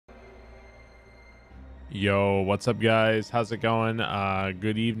Yo, what's up, guys? How's it going?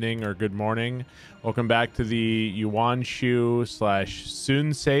 Good evening or good morning. Welcome back to the Yuan Shu /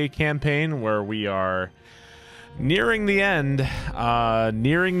 Sun Se campaign, where we are nearing the end.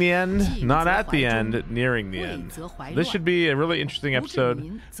 Nearing the end, not at the end, nearing the end. This should be a really interesting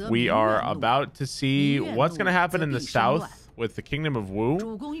episode. We are about to see what's going to happen in the south with the Kingdom of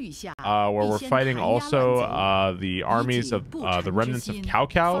Wu, where we're fighting also the armies of the remnants of Cao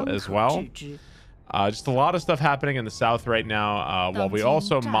Cao as well. Just a lot of stuff happening in the south right now, while we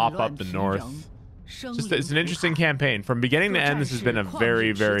also mop up the north. It's an interesting campaign. From beginning to end, this has been a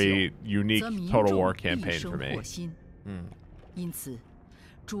very, very unique Total War campaign for me. I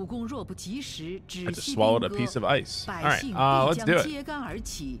just swallowed a piece of ice. All right, let's do it.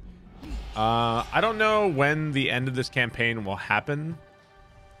 I don't know when the end of this campaign will happen.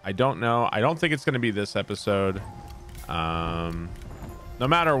 I don't know. I don't think it's going to be this episode. No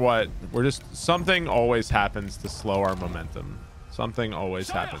matter what, we're just, something always happens to slow our momentum. Something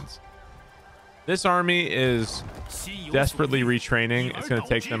always happens. This army is desperately retraining. It's going to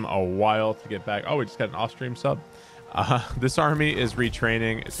take them a while to get back. Oh, we just got an off-stream sub. This army is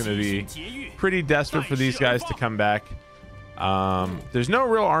retraining. It's going to be pretty desperate for these guys to come back. There's no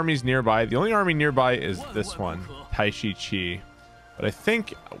real armies nearby. The only army nearby is this one, Taishi Chi. But I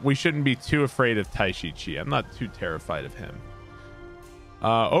think we shouldn't be too afraid of Taishi Chi. I'm not too terrified of him.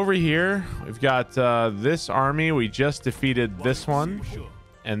 Over here, we've got this army. We just defeated this one.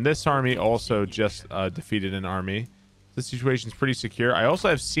 And this army also just defeated an army. The situation's pretty secure. I also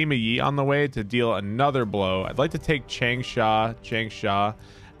have Sima Yi on the way to deal another blow. I'd like to take Changsha,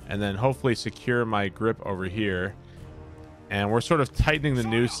 and then hopefully secure my grip over here. And we're sort of tightening the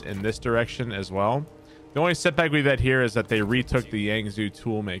noose in this direction as well. The only setback we've had here is that they retook the Yangzhou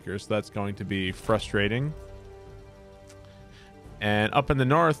toolmaker, so that's going to be frustrating. And up in the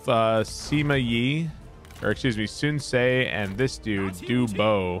north, Sima Yi, or excuse me, Sun Se and this dude, Du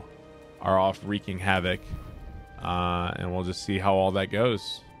Bo, are off wreaking havoc. And we'll just see how all that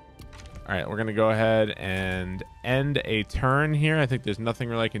goes. All right, we're going to go ahead and end a turn here. I think there's nothing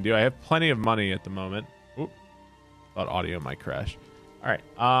really I can do. I have plenty of money at the moment. Oop, thought audio might crash. All right,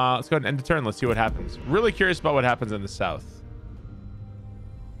 let's go ahead and end the turn. Let's see what happens. Really curious about what happens in the south.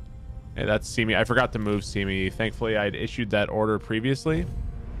 Hey, that's Simi. I forgot to move Simi. Thankfully, I had issued that order previously.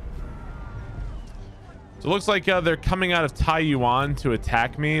 So it looks like they're coming out of Taiyuan to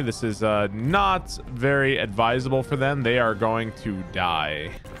attack me. This is not very advisable for them. They are going to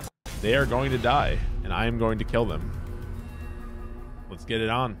die. They are going to die, and I am going to kill them. Let's get it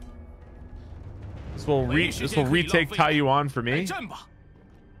on. This will retake Taiyuan for me. I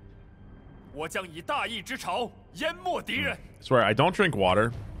swear, I don't drink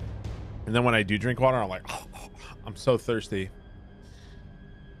water. And then when I do drink water, I'm like, oh, I'm so thirsty.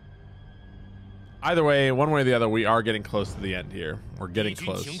 Either way, one way or the other, we are getting close to the end here. We're getting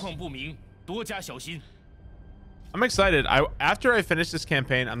close. I'm excited. After I finish this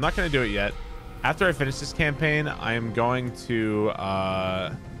campaign, I'm not going to do it yet. After I finish this campaign, I am going to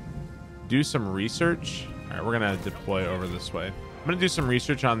do some research. All right, we're going to deploy over this way. I'm going to do some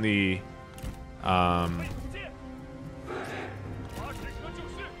research on the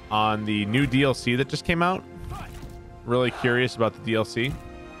new DLC that just came out. Really curious about the DLC.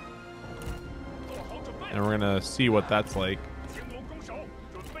 And we're going to see what that's like.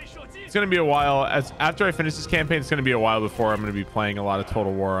 It's going to be a while. After I finish this campaign, it's going to be a while before I'm going to be playing a lot of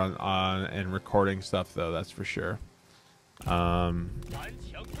Total War on and recording stuff, though. That's for sure. I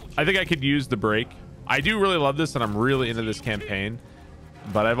think I could use the break. I do really love this, and I'm really into this campaign.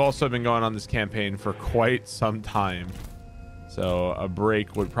 But I've also been going on this campaign for quite some time. So a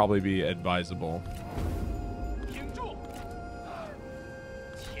break would probably be advisable.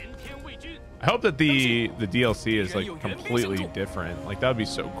 I hope that the DLC is like completely different. Like that would be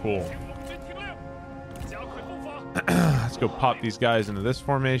so cool. Let's go pop these guys into this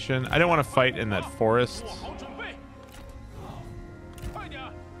formation. I don't want to fight in that forest.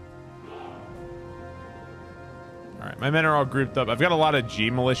 All right, my men are all grouped up. I've got a lot of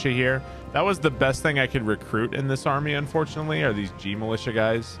G militia here. That was the best thing I could recruit in this army, unfortunately, are these G militia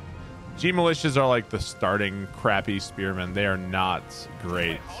guys. G militias are like the starting crappy spearmen. They are not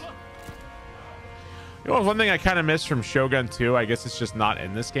great. You know, one thing I kind of miss from Shogun 2, I guess it's just not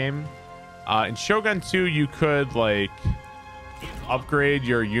in this game. In Shogun 2, you could like upgrade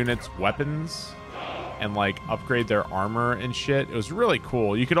your unit's weapons and like upgrade their armor and shit. It was really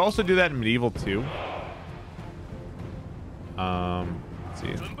cool. You could also do that in Medieval 2. Let's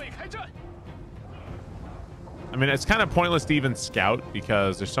see. I mean, it's kind of pointless to even scout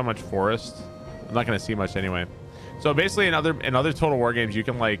because there's so much forest. I'm not going to see much anyway. So basically in other Total War games, you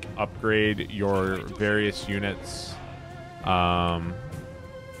can like upgrade your various units. Can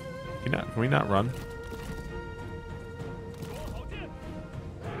we not run?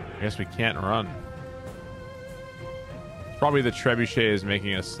 I guess we can't run. It's probably the trebuchet is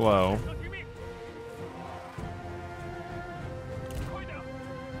making us slow.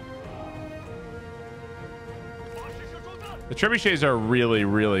 The trebuchets are really,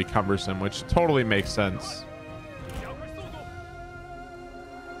 really cumbersome, which totally makes sense.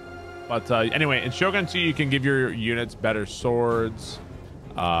 But anyway, in Shogun 2, you can give your units better swords,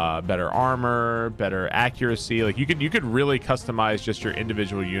 better armor, better accuracy. Like you could really customize just your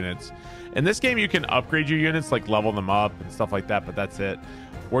individual units. In this game, you can upgrade your units, like level them up and stuff like that, but that's it.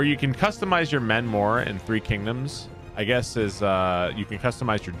 Where you can customize your men more in Three Kingdoms, I guess, is you can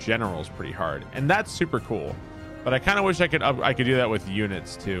customize your generals pretty hard, and that's super cool. But I kind of wish I could do that with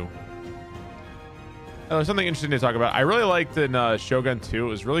units too. Oh, there's something interesting to talk about. I really liked in Shogun 2. It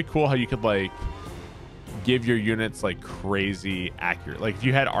was really cool how you could like give your units like crazy accurate. Like if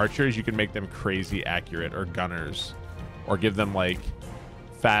you had archers, you could make them crazy accurate, or gunners, or give them like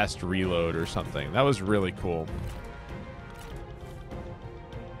fast reload or something. That was really cool.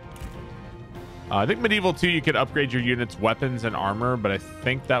 I think Medieval 2, you could upgrade your units' weapons and armor, but I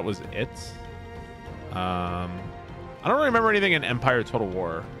think that was it. I don't really remember anything in Empire Total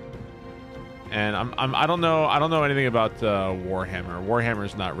War. And I don't know anything about Warhammer.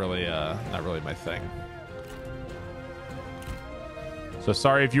 Warhammer's not really my thing. So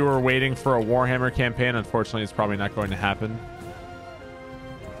sorry if you were waiting for a Warhammer campaign. Unfortunately, it's probably not going to happen.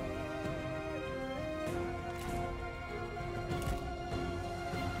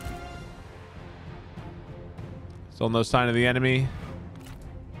 Still no sign of the enemy.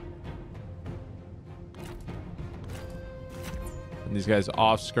 And these guys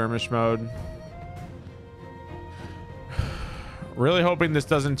off skirmish mode. Really hoping this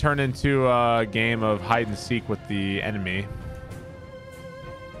doesn't turn into a game of hide and seek with the enemy.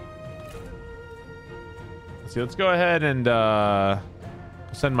 Let's see, let's go ahead and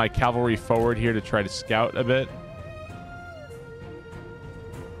send my cavalry forward here to try to scout a bit.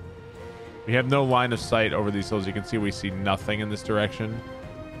 We have no line of sight over these hills. You can see we see nothing in this direction.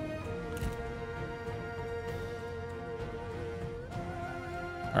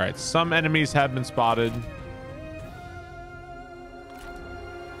 All right, some enemies have been spotted.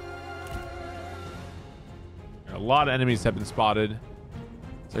 A lot of enemies have been spotted.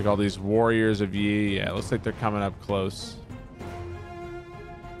 It's like all these warriors of Yi. Yeah, it looks like they're coming up close.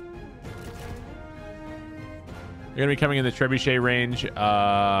 They're gonna be coming in the trebuchet range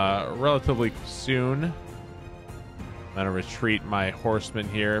relatively soon. I'm gonna retreat my horsemen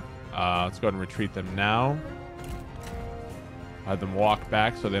here. Let's go ahead and retreat them now. Have them walk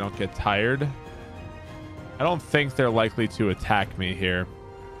back so they don't get tired. I don't think they're likely to attack me here.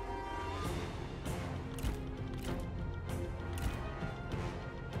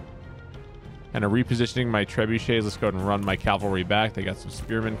 And repositioning my trebuchets. Let's go ahead and run my cavalry back. They got some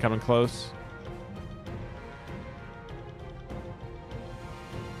spearmen coming close.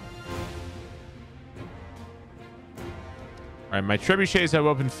 All right, my trebuchets have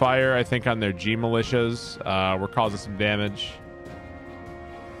opened fire, I think, on their G militias. We're causing some damage.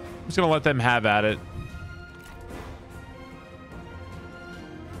 I'm just gonna let them have at it.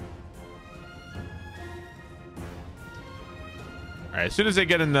 All right, as soon as they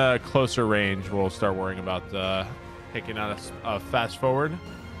get in the closer range, we'll start worrying about taking out a fast forward.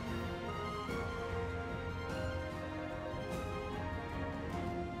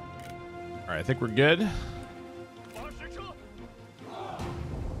 All right, I think we're good.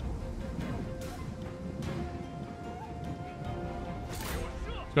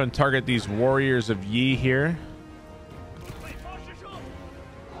 Let's go and target these warriors of Yi here.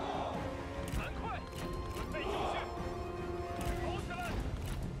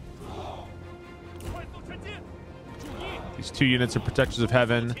 These two units are protectors of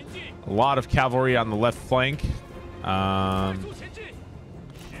heaven. A lot of cavalry on the left flank. And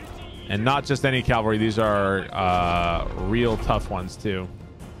not just any cavalry. These are real tough ones too.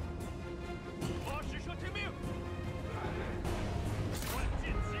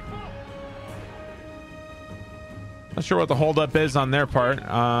 Not sure what the holdup is on their part.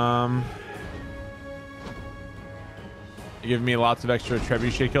 They're giving me lots of extra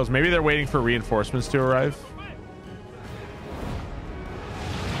trebuchet kills. Maybe they're waiting for reinforcements to arrive.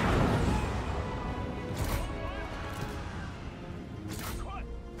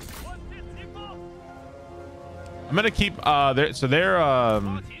 I'm gonna keep I'm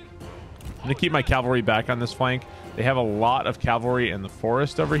gonna keep my cavalry back on this flank. They have a lot of cavalry in the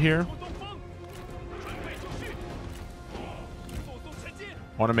forest over here.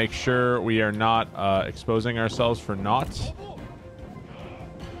 Want to make sure we are not exposing ourselves for naught.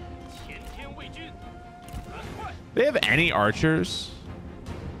 They have any archers?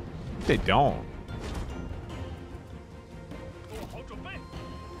 They don't.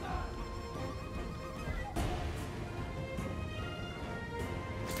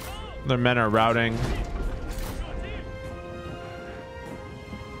 Their men are routing.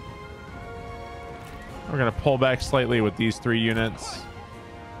 We're going to pull back slightly with these 3 units.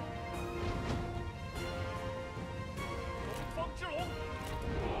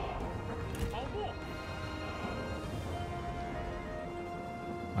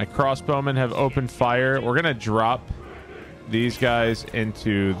 My crossbowmen have opened fire. We're going to drop these guys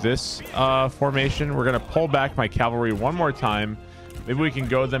into this formation. We're going to pull back my cavalry one more time. Maybe we can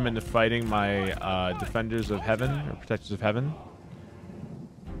go them into fighting my defenders of heaven or protectors of heaven.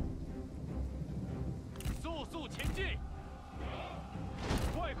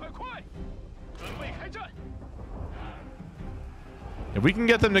 If we can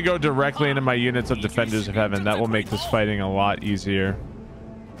get them to go directly into my units of defenders of heaven, that will make this fighting a lot easier.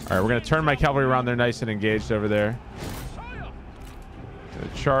 All right, we're going to turn my cavalry around. They're nice and engaged over there.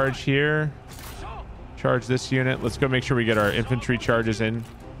 Gonna charge here. Charge this unit. Let's go make sure we get our infantry charges in.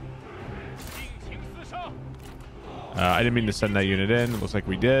 I didn't mean to send that unit in. It looks like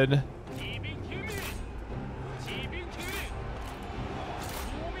we did.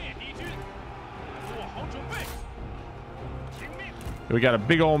 We got a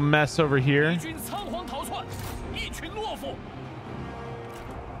big old mess over here.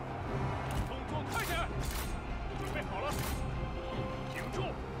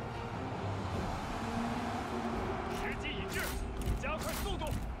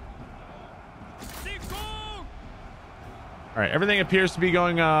 All right, everything appears to be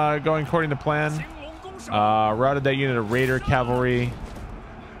going according to plan. Routed that unit of Raider cavalry.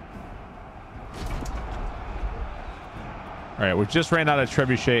 All right, we just ran out of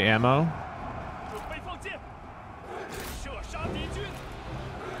trebuchet ammo.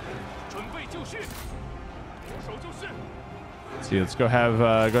 Let's see, let's go have go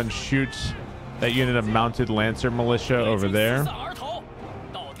ahead and shoot that unit of mounted lancer militia over there.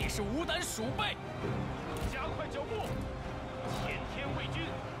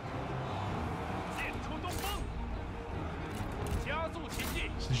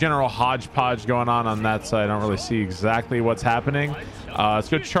 General hodgepodge going on that side. I don't really see exactly what's happening. Let's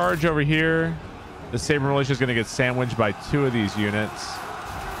go charge over here. The Saber Militia is going to get sandwiched by 2 of these units.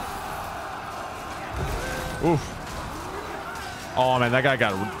 Oof. Oh man, that guy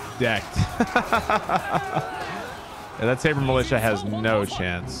got decked. Yeah, that Saber Militia has no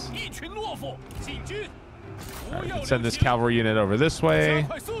chance. All right, we can send this cavalry unit over this way.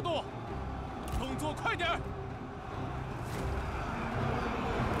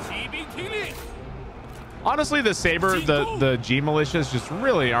 Honestly, the Saber, the G militias just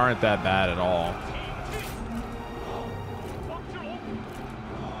really aren't that bad at all.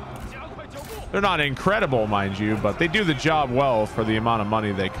 They're not incredible, mind you, but they do the job well for the amount of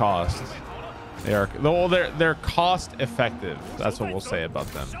money they cost. They're cost effective. That's what we'll say about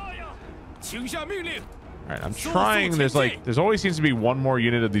them. All right, I'm trying. There's always seems to be one more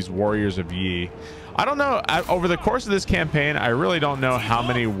unit of these Warriors of Yi. I don't know. Over the course of this campaign, I really don't know how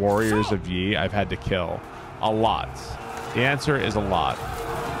many Warriors of Yi I've had to kill. A lot. The answer is a lot.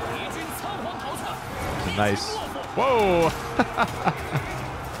 It's a nice. Whoa!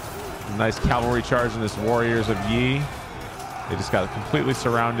 A nice cavalry charge in this Warriors of Yi. They just got completely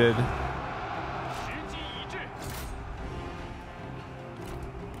surrounded.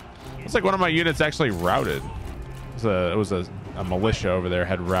 Looks like one of my units actually routed. It was a militia over there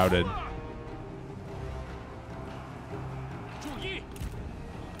had routed.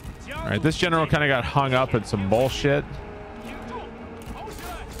 All right, this general kind of got hung up in some bullshit.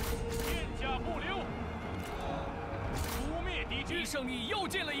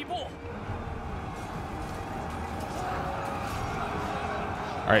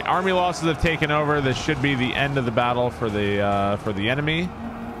 All right, army losses have taken over. This should be the end of the battle for the enemy.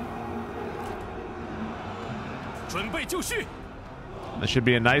 This should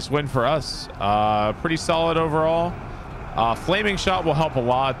be a nice win for us. Pretty solid overall. Flaming shot will help a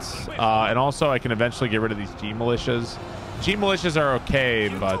lot, and also I can eventually get rid of these G militias. G militias are okay,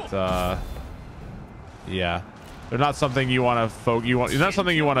 but yeah, they're not something you want to It's not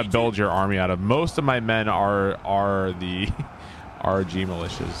something you want to build your army out of. Most of my men are the G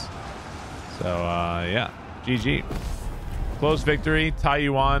militias. So yeah, GG. Close victory.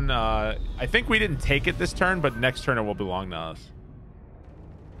 Yuan. I think we didn't take it this turn, but next turn it will belong to us.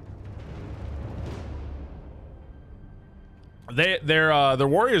 Their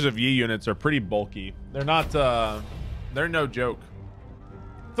Warriors of Yi units are pretty bulky. They're not they're no joke.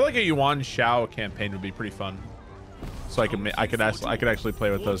 I feel like a Yuan Shu campaign would be pretty fun. So I could actually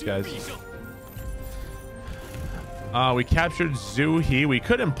play with those guys. We captured Zhu He. We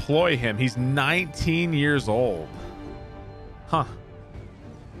could employ him. He's 19 years old. Huh.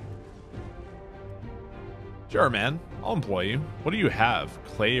 Sure, man. I'll employ you. What do you have?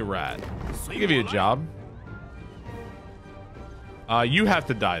 Clay Rat. I'll give you a job. You have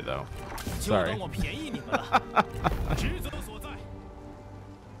to die, though. Sorry.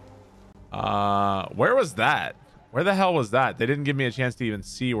 Where was that? Where the hell was that? They didn't give me a chance to even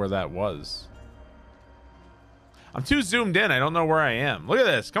see where that was. I'm too zoomed in. I don't know where I am. Look at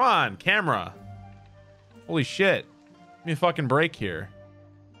this. Come on, camera. Holy shit. Give me a fucking break here.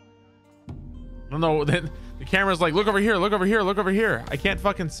 I don't know. The camera's like, look over here, look over here, look over here. I can't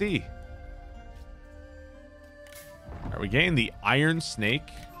fucking see. All right, we gained the Iron Snake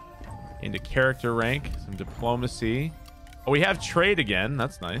into character rank, some diplomacy. Oh, we have trade again.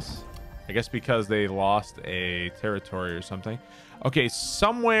 That's nice. I guess because they lost a territory or something. Okay,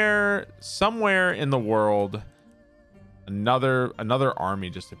 somewhere in the world, another army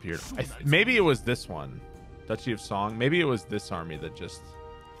just appeared. Maybe it was this one, Duchy of Song. Maybe it was this army that just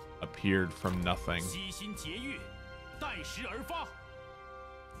appeared from nothing.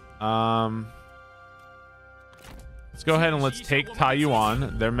 Let's go ahead and let's take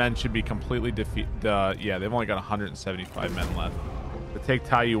Taiyuan. Their men should be completely defeated. Yeah, they've only got 175 men left. Let's take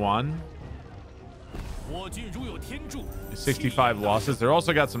Taiyuan. 65 losses. They're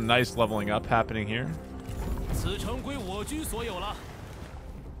also got some nice leveling up happening here.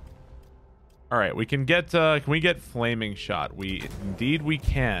 All right, we can get can we get flaming shot? Indeed we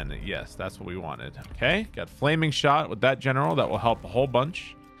can. Yes, that's what we wanted. Okay, got flaming shot with that general. That will help a whole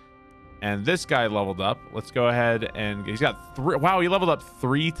bunch. And this guy leveled up. Let's go ahead and he's got 3. Wow, he leveled up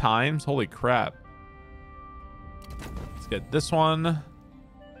 3 times. Holy crap. Let's get this one,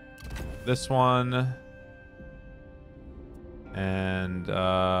 and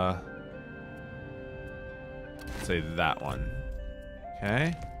let's say that one.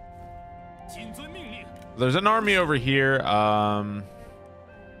 Okay. There's an army over here.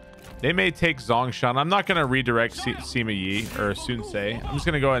 They may take Zongshan. I'm not going to redirect Sima Yi or Sun Se. I'm just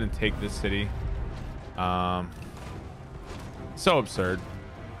going to go ahead and take this city. So absurd.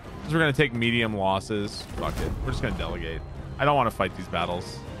 We're going to take medium losses. Fuck it. We're just going to delegate. I don't want to fight these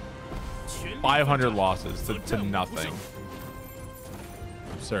battles. 500 losses to nothing.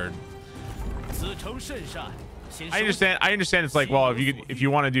 Absurd. I understand it's like, well, if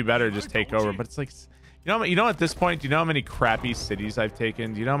you want to do better, just take over, but it's like, you know at this point, do you know how many crappy cities I've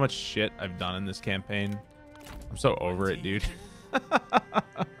taken? Do you know how much shit I've done in this campaign? I'm so over it, dude.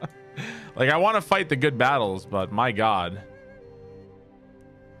 Like, I want to fight the good battles, but my god.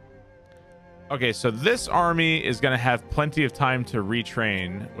 Okay, so this army is going to have plenty of time to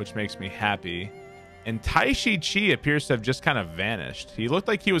retrain, which makes me happy. And Taishi Chi appears to have just kind of vanished. He looked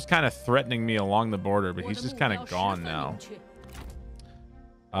like he was kind of threatening me along the border, but he's just kind of gone now.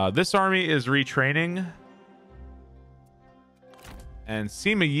 This army is retraining. And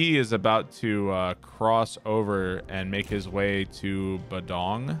Sima Yi is about to cross over and make his way to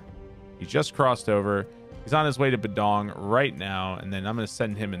Badong. He just crossed over. He's on his way to Badong right now. And then I'm going to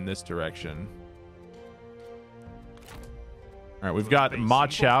send him in this direction. All right, we've got Ma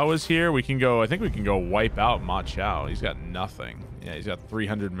Chao is here. We can go, I think we can go wipe out Ma Chao. He's got nothing. Yeah, he's got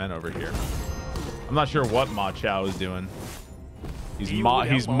 300 men over here. I'm not sure what Ma Chao is doing. He's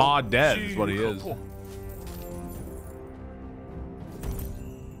Ma dead is what he is. What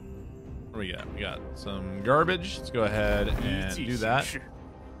do we got? We got some garbage. Let's go ahead and do that.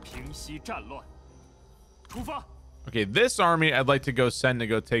 Okay, this army I'd like to go send to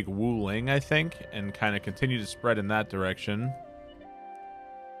go take Wu Ling, I think, and kind of continue to spread in that direction.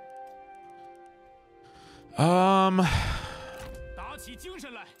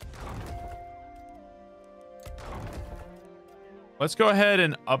 Let's go ahead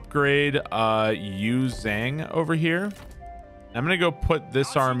and upgrade Yu Zhang over here. I'm gonna go put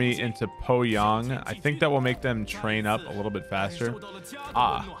this army into Poyang. I think that will make them train up a little bit faster.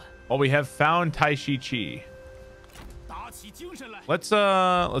 Well, we have found Taishi Chi. Let's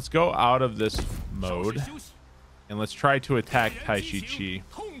go out of this mode and let's try to attack Taishi Chi.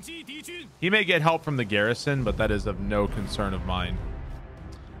 He may get help from the garrison, but that is of no concern of mine.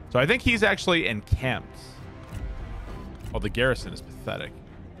 So I think he's actually encamped. Oh, the garrison is pathetic.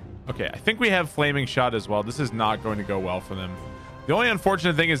 Okay, I think we have flaming shot as well. This is not going to go well for them. The only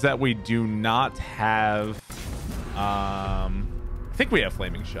unfortunate thing is that we do not have I think we have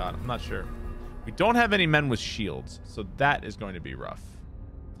flaming shot. I'm not sure. We don't have any men with shields, so that is going to be rough.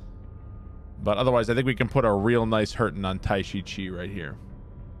 But otherwise, I think we can put a real nice hurting on Tai Shi Chi right here.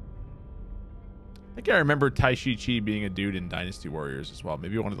 I think I remember Tai Shi Chi being a dude in Dynasty Warriors as well.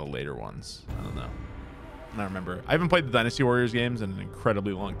 Maybe one of the later ones. I don't know. I don't remember. I haven't played the Dynasty Warriors games in an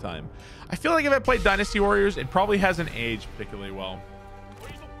incredibly long time. I feel like if I played Dynasty Warriors, it probably hasn't aged particularly well.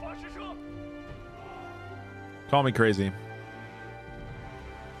 Call me crazy.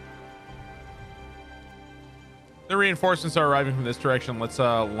 The reinforcements are arriving from this direction. Let's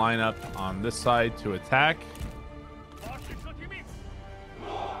line up on this side to attack.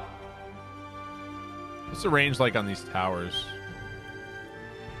 What's the range like on these towers?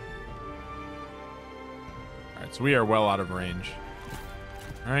 All right, so we are well out of range.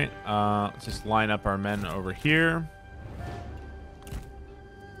 All right, let's just line up our men over here.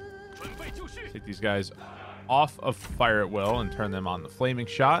 Take these guys off of fire at will and turn them on the flaming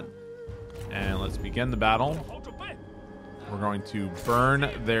shot. And let's begin the battle. We're going to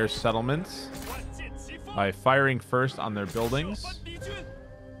burn their settlements by firing first on their buildings. I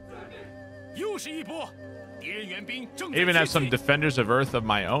even have some defenders of Earth of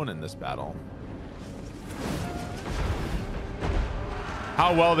my own in this battle.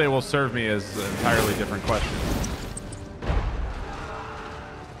 How well they will serve me is an entirely different question.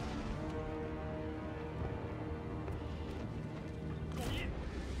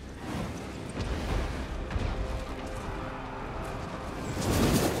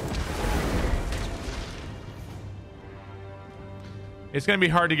 It's going to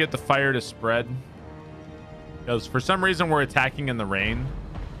be hard to get the fire to spread because for some reason we're attacking in the rain.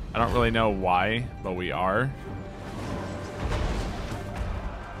 I don't really know why, but we are.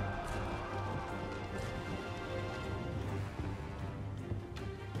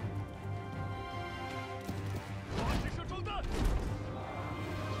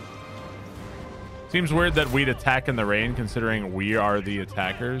 Seems weird that we'd attack in the rain considering we are the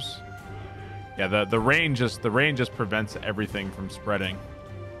attackers. Yeah, the rain just prevents everything from spreading.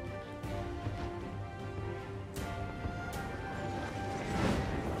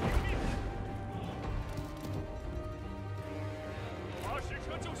 All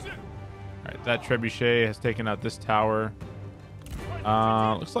right, that trebuchet has taken out this tower.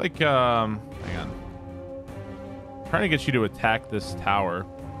 Looks like hang on. I'm trying to get you to attack this tower.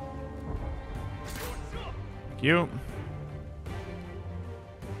 Thank you.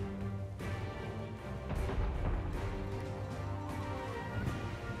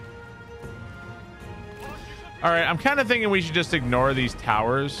 All right, I'm kind of thinking we should just ignore these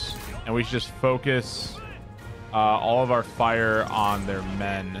towers and we should just focus all of our fire on their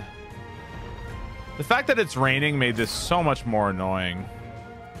men. The fact that it's raining made this so much more annoying.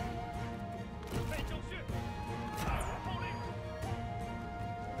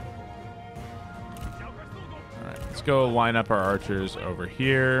 All right, let's go line up our archers over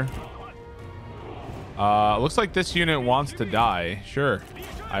here. Looks like this unit wants to die. Sure.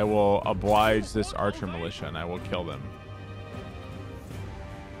 I will oblige this archer militia and I will kill them.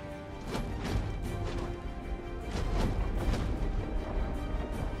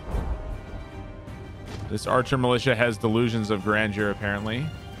 This archer militia has delusions of grandeur, apparently.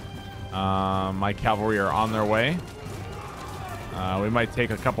 My cavalry are on their way. We might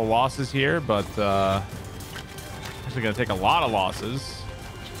take a couple losses here, but actually going to take a lot of losses.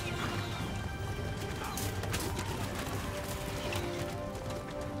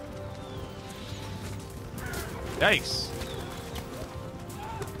 Yikes.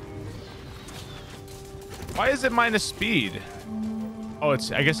 Why is it minus speed? Oh,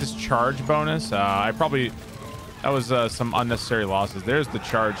 I guess it's charge bonus. That was some unnecessary losses. There's the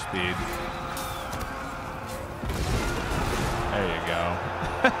charge speed. There you go.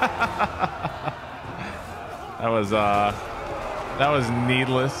 that was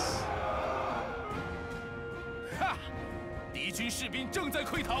needless.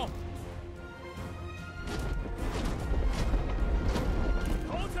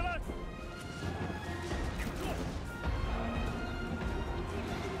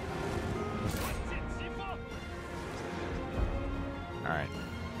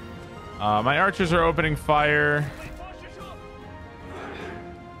 My archers are opening fire.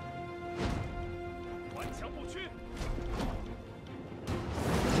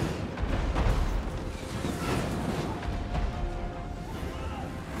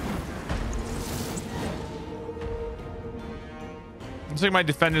 Looks like my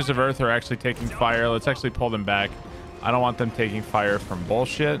defenders of Earth are actually taking fire. Let's actually pull them back. I don't want them taking fire from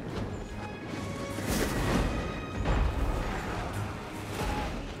bullshit.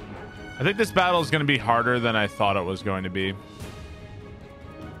 I think this battle is going to be harder than I thought it was going to be.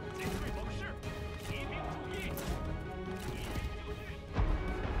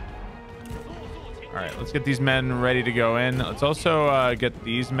 All right, let's get these men ready to go in. Let's also get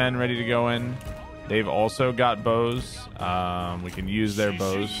these men ready to go in. They've also got bows. We can use their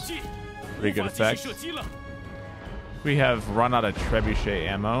bows. Pretty good effect. We have run out of trebuchet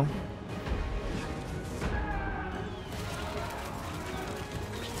ammo.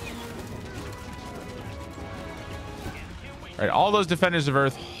 All right, all those defenders of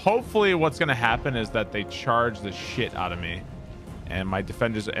Earth. Hopefully what's going to happen is that they charge the shit out of me. And my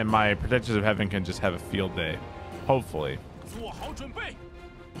defenders and my protectors of heaven can just have a field day. Hopefully.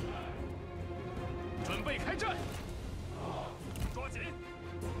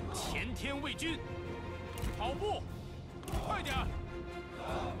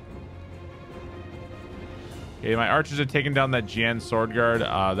 Okay, my archers are taking down that Jian sword guard.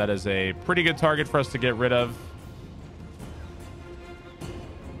 That is a pretty good target for us to get rid of.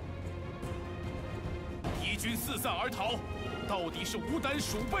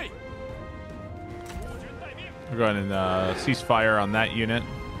 We'll go ahead and cease fire on that unit.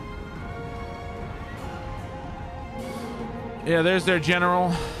 Yeah, there's their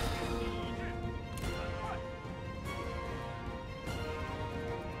general.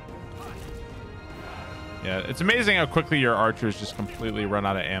 Yeah, it's amazing how quickly your archers just completely run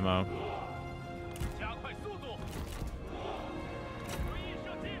out of ammo.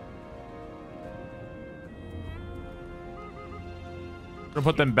 We'll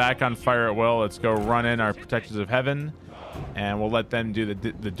put them back on fire at will. Let's go run in our protectors of heaven, and we'll let them do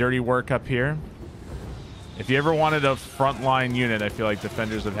the dirty work up here. If you ever wanted a frontline unit, I feel like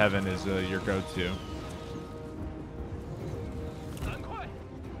defenders of heaven is your go-to.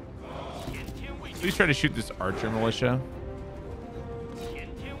 Please try to shoot this archer militia.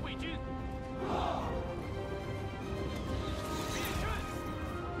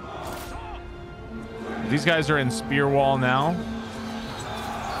 These guys are in spear wall now.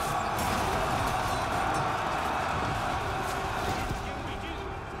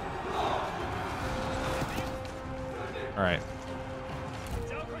 All right.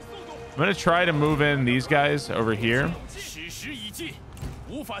 I'm going to try to move in these guys over here.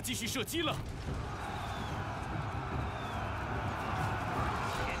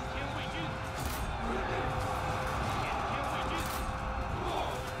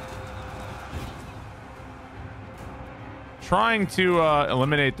 Trying to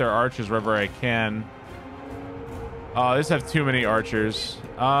eliminate their archers wherever I can. I just have too many archers.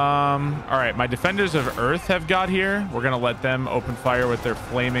 All right, my defenders of Earth have got here. We're gonna let them open fire with their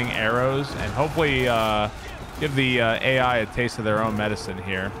flaming arrows and hopefully give the AI a taste of their own medicine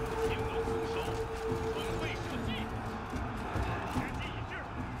here.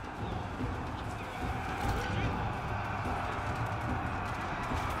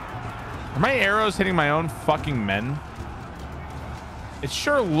 Are my arrows hitting my own fucking men? It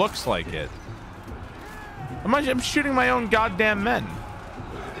sure looks like it. I'm shooting my own goddamn men.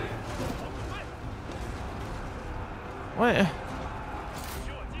 What?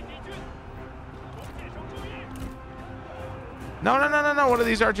 No. What are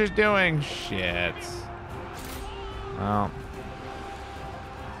these archers doing? Shit. Well.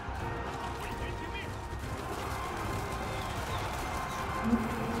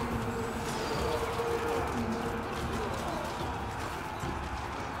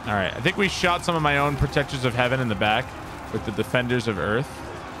 All right, I think we shot some of my own protectors of heaven in the back with the defenders of Earth.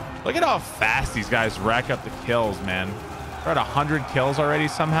 Look at how fast these guys rack up the kills, man. We're at 100 kills already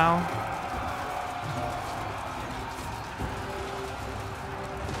somehow.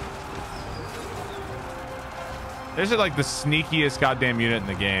 This is like the sneakiest goddamn unit in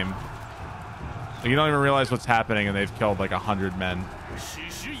the game. Like, you don't even realize what's happening and they've killed like 100 men.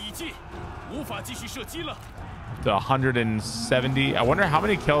 To 170. I wonder how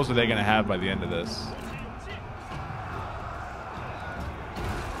many kills are they going to have by the end of this.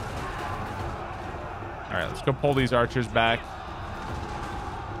 All right, let's go pull these archers back.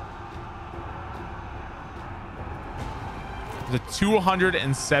 The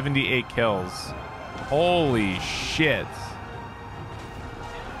 278 kills. Holy shit.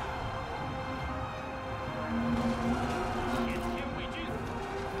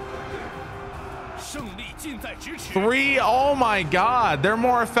 Three? Oh my god, they're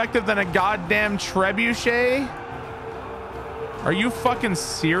more effective than a goddamn trebuchet? Are you fucking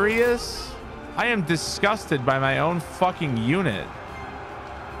serious? I am disgusted by my own fucking unit.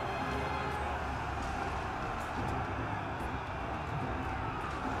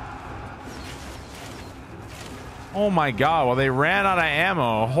 Oh my god, well, they ran out of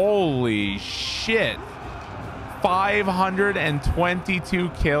ammo. Holy shit. 522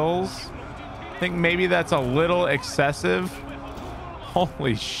 kills. I think maybe that's a little excessive.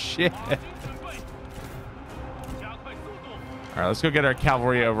 Holy shit. All right, let's go get our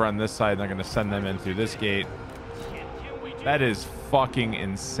cavalry over on this side. They're going to send them in through this gate. That is fucking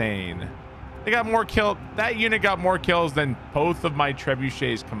insane. They got more kills. That unit got more kills than both of my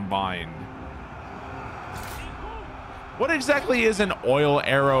trebuchets combined. What exactly is an oil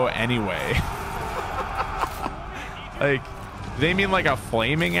arrow anyway? Like, do they mean like a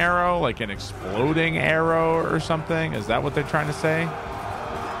flaming arrow, like an exploding arrow or something? Is that what they're trying to say?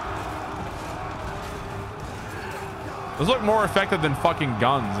 Those look more effective than fucking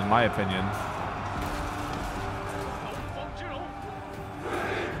guns, in my opinion.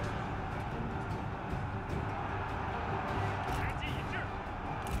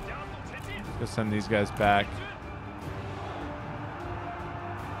 Let's send these guys back.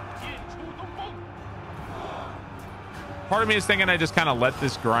 Part of me is thinking I just kind of let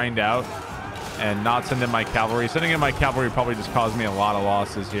this grind out and not send in my cavalry. Sending in my cavalry probably just caused me a lot of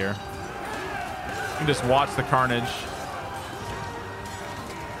losses here. You can just watch the carnage.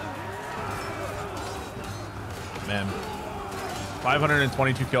 Man,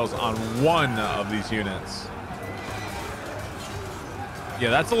 522 kills on one of these units.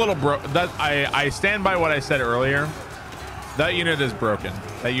 Yeah, that's a little I stand by what I said earlier. That unit is broken.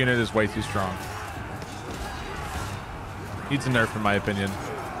 That unit is way too strong. Needs a nerf, in my opinion.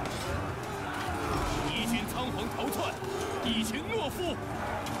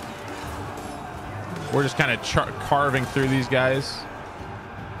 We're just kind of carving through these guys.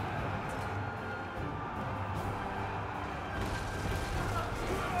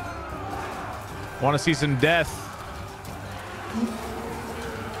 Want to see some death.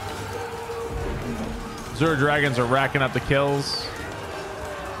 Zero Dragons are racking up the kills.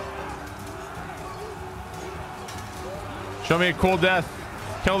 Show me a cool death.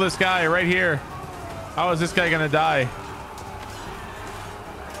 Kill this guy right here. How is this guy gonna die?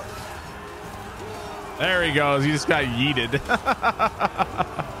 There he goes. He just got yeeted.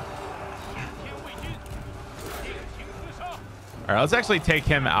 All right, let's actually take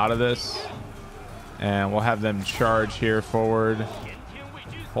him out of this. And we'll have them charge here forward.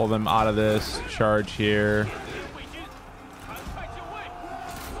 Pull them out of this. Charge here.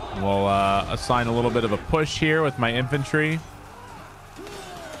 We'll assign a little bit of a push here with my infantry.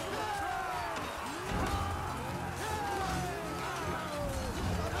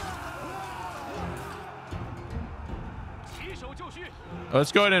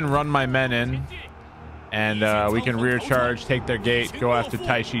 Let's go ahead and run my men in. And we can rear charge, take their gate, go after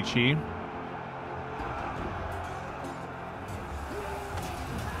Tai Chi Chi.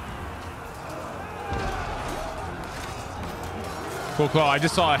 Cool, cool. I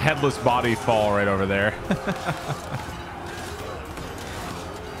just saw a headless body fall right over there.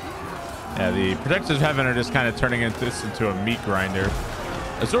 Yeah, the Protectors of Heaven are just kind of turning this into a meat grinder.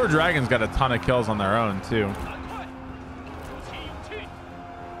 Azure Dragon's got a ton of kills on their own, too.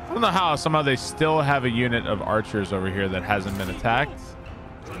 I don't know how somehow they still have a unit of archers over here that hasn't been attacked.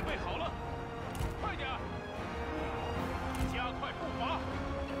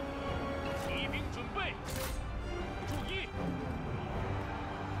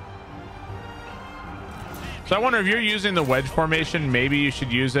 So I wonder if you're using the wedge formation, maybe you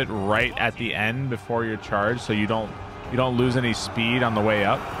should use it right at the end before your charge, so you don't lose any speed on the way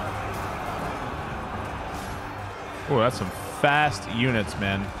up. Oh, that's some fast units,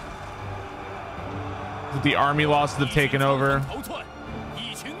 man. The army losses have taken over.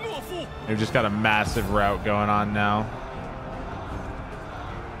 They've just got a massive rout going on now.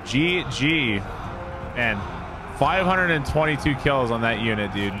 GG. And 522 kills on that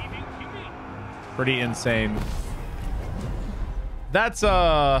unit, dude. Pretty insane. That's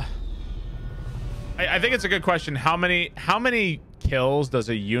I think it's a good question. How many kills does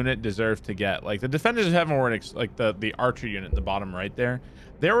a unit deserve to get? Like the Defenders of Heaven were like the archer unit, the bottom right there.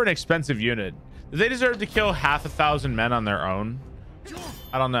 They were an expensive unit. Do they deserve to kill 500,000 men on their own?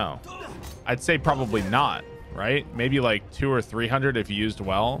 I don't know. I'd say probably not, right? Maybe like 200 or 300 if used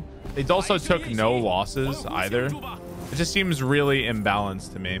well. They also took no losses either. It just seems really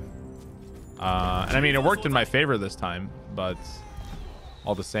imbalanced to me. And I mean, it worked in my favor this time, but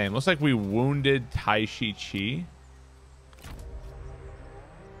all the same. Looks like we wounded Tai Chi.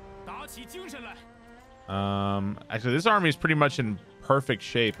 Actually, this army is pretty much in perfect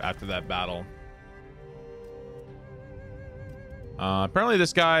shape after that battle. Apparently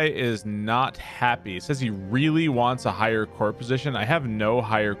this guy is not happy. It says he really wants a higher court position. I have no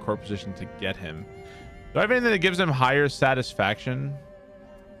higher court position to get him. Do I have anything that gives him higher satisfaction?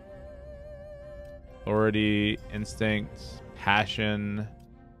 Authority, instinct, passion.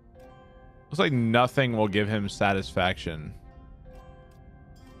 Looks like nothing will give him satisfaction.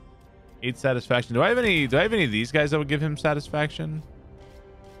 8 satisfaction. Do I have any of these guys that would give him satisfaction?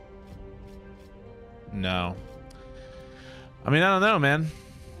 No. I mean, I don't know, man.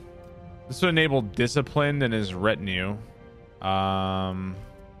 This would enable discipline in his retinue.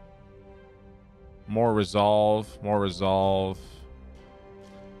 More resolve.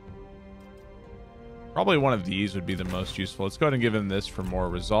 Probably one of these would be the most useful. Let's go ahead and give him this for more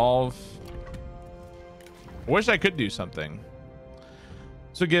resolve. I wish I could do something.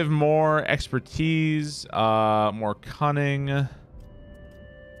 So give more expertise, more cunning.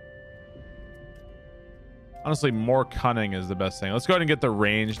 Honestly, more cunning is the best thing. Let's go ahead and get the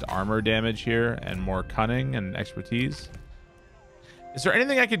ranged armor damage here and more cunning and expertise. Is there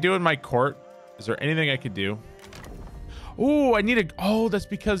anything I could do in my court? Is there anything I could do? Oh, I need a... Oh, that's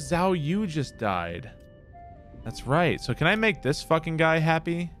because Zhao Yu just died. That's right. So can I make this fucking guy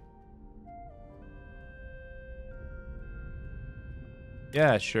happy?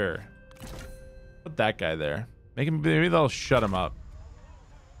 Yeah, sure. Put that guy there. Make him... Maybe they'll shut him up.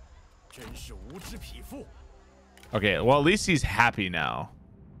 Okay, well, at least he's happy now.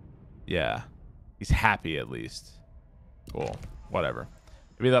 Yeah. He's happy, at least. Cool. Whatever.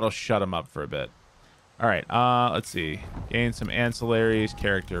 Maybe that'll shut him up for a bit. All right. Let's see. Gain some ancillaries.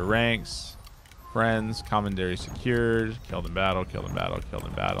 Character ranks. Friends. Commandery secured. Killed in battle. Killed in battle. Killed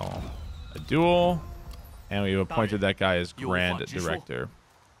in battle. A duel. And we've appointed that guy as Grand Director.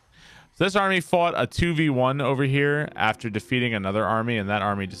 So this army fought a 2v1 over here after defeating another army. And that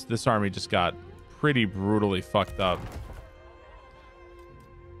army just... This army just got... pretty brutally fucked up.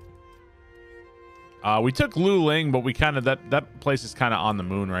 We took Lu Ling, but we kind of that place is kind of on the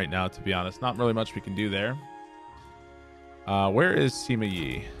moon right now, to be honest. Not really much we can do there. Where is Sima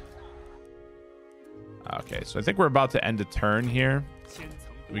Yi? Okay, so I think we're about to end a turn here.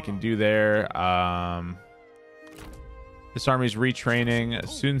 We can do there. This army's retraining.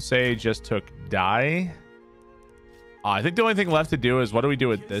 Sun Ce just took Dai. I think the only thing left to do is what do we do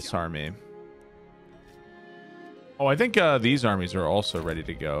with this army? Oh, I think these armies are also ready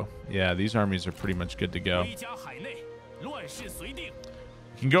to go. Yeah, these armies are pretty much good to go. You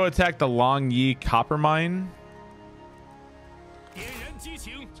can go attack the Long Yi copper mine.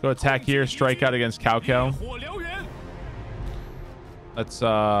 Let's go attack here, strike out against Cao Cao. Let's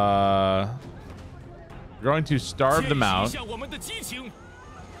we're going to starve them out.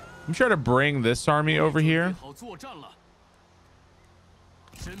 I'm sure to bring this army over here.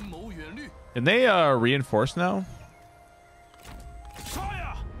 Can they reinforce now?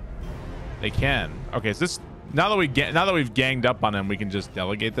 They can. Okay, so this now that we've ganged up on him, we can just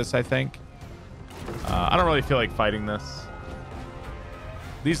delegate this, I think. I don't really feel like fighting this.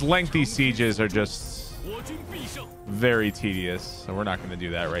 These lengthy sieges are just very tedious, so we're not going to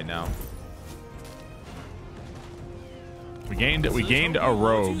do that right now. We gained a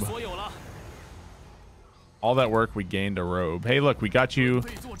robe. All that work, we gained a robe. Hey, look, we got you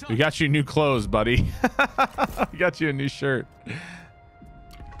new clothes, buddy. We got you a new shirt.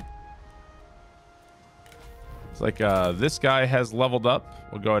 It's like this guy has leveled up.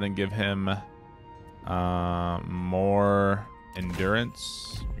 We'll go ahead and give him more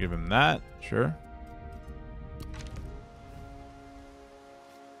endurance. Give him that, sure.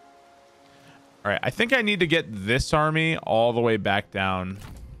 All right, I think I need to get this army all the way back down.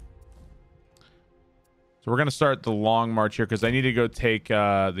 So we're going to start the long march here because I need to go take the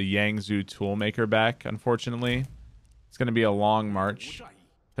Yangzhou toolmaker back, unfortunately. It's going to be a long march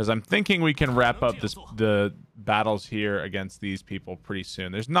because I'm thinking we can wrap up the battles here against these people pretty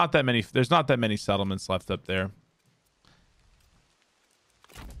soon. There's not that many settlements left up there.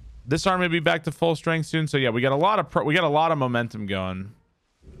 This army will be back to full strength soon. So yeah, we got a lot of momentum going.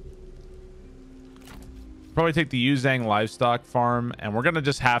 Probably take the Yuzhang livestock farm, and we're gonna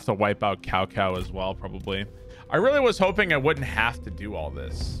just have to wipe out Cao Cao as well, probably. I really was hoping I wouldn't have to do all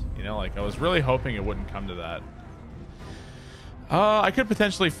this, you know, like I was really hoping it wouldn't come to that. I could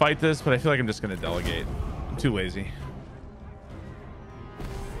potentially fight this, but I feel like I'm just gonna delegate. I'm too lazy.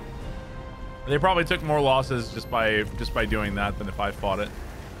 They probably took more losses just by doing that than if I fought it.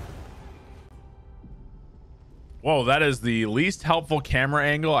 Whoa, that is the least helpful camera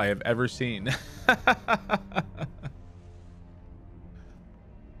angle I have ever seen.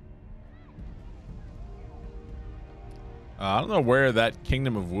 I don't know where that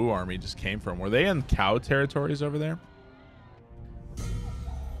Kingdom of Wu army just came from. Were they in cow territories over there?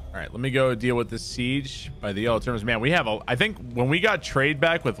 All right, let me go deal with this siege by the yellow terms. Man, we have I think when we got trade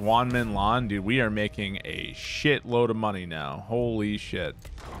back with Wan Min Lan, dude, we are making a shitload of money now. Holy shit.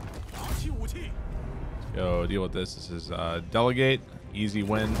 Let's go deal with this. This is delegate. Easy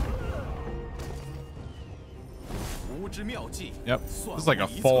win. Yep, this is like a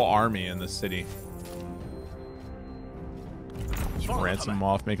full army in this city. Just ransom them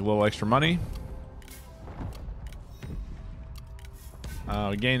off, make a little extra money.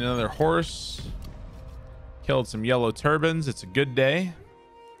 We gained another horse. Killed some yellow turbans. It's a good day.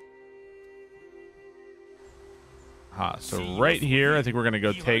 So right here, I think we're going to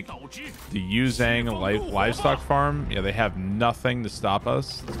go take the Yuzhang livestock farm. Yeah, they have nothing to stop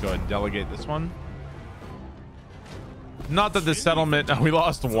us. Let's go ahead and delegate this one. Not that this settlement... Oh, we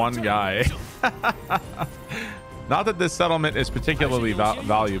lost one guy. Not that this settlement is particularly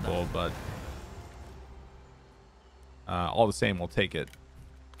valuable, but... all the same, we'll take it.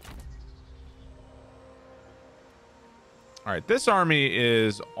 All right, this army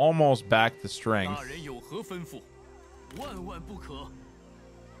is almost back to strength.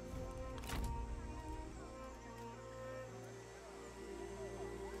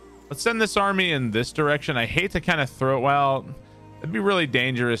 Let's send this army in this direction. I hate to kind of throw it. Well, it'd be really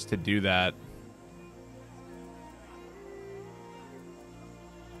dangerous to do that,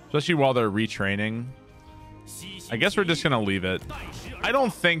 especially while they're retraining. I guess we're just gonna leave it. I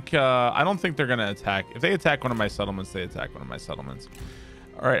don't think they're gonna attack. If they attack one of my settlements, they attack one of my settlements.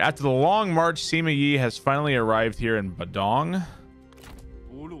 All right, after the long march, Sima Yi has finally arrived here in Badong,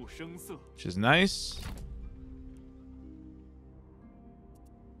 which is nice.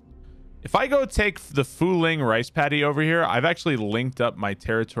 If I go take the Fuling rice paddy over here, I've actually linked up my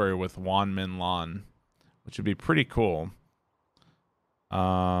territory with Wan Min Lan, which would be pretty cool.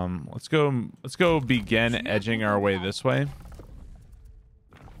 Let's go begin edging our way this way.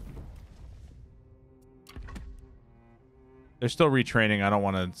 They're still retraining. I don't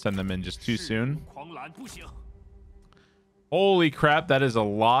want to send them in just too soon. Holy crap, that is a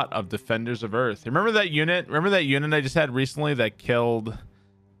lot of Defenders of Earth. Remember that unit? Remember that unit I just had recently that killed...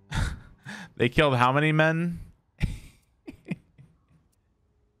 They killed how many men?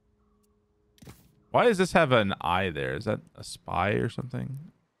 Why does this have an eye there? Is that a spy or something?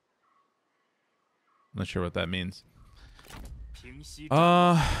 I'm not sure what that means. This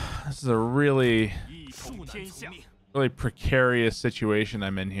is a really precarious situation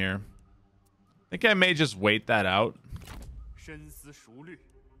I'm in here. I think I may just wait that out.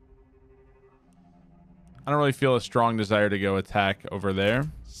 I don't really feel a strong desire to go attack over there.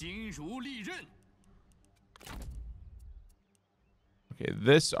 Okay,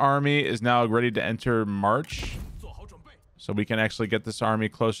 this army is now ready to enter March. So we can actually get this army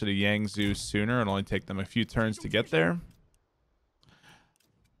closer to Yangzhou sooner. It'll only take them a few turns to get there.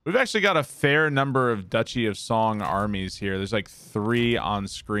 We've actually got a fair number of Duchy of Song armies here. There's like 3 on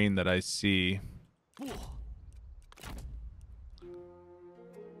screen that I see. All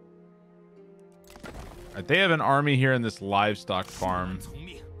right, they have an army here in this livestock farm.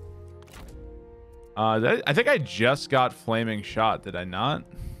 I think I just got Flaming Shot, did I not?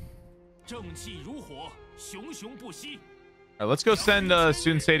 All right, let's go send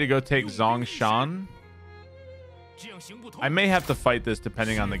Sunsei to go take Zongshan. I may have to fight this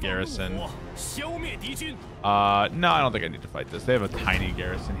depending on the garrison. No, I don't think I need to fight this. They have a tiny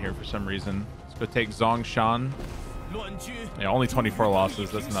garrison here for some reason. Let's go take Zongshan. Yeah, only 24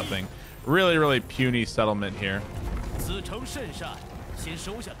 losses. That's nothing. Really, really puny settlement here.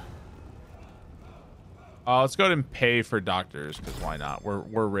 Let's go ahead and pay for doctors, because why not?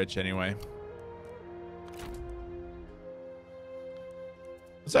 We're rich anyway.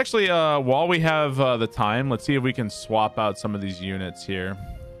 Let's actually, while we have the time, let's see if we can swap out some of these units here.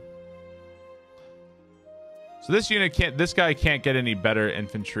 So this unit can't, this guy can't get any better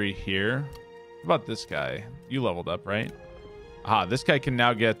infantry here. What about this guy? You leveled up, right? Ah, this guy can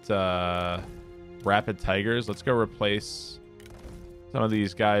now get Rapid Tigers. Let's go replace some of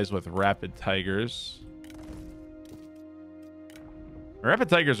these guys with Rapid Tigers. Rapid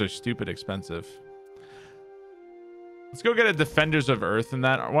Tigers are stupid expensive. Let's go get a Defenders of Earth in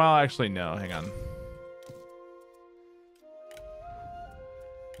that. Well, actually, no. Hang on.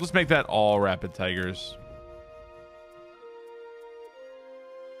 Let's make that all Rapid Tigers.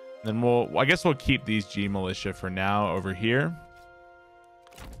 Then I guess we'll keep these G Militia for now over here.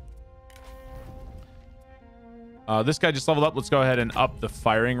 This guy just leveled up. Let's go ahead and up the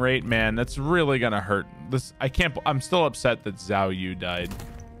firing rate. Man, that's really gonna hurt. I'm still upset that Zhao Yu died.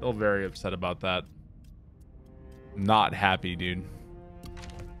 Still very upset about that. Not happy, dude.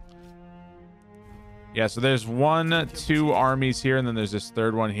 Yeah, so there's 2 armies here, and then there's this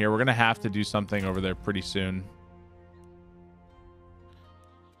third one here. We're gonna have to do something over there pretty soon.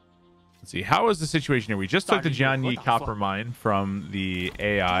 Let's see. How is the situation here? We just took the Jianyi copper mine from the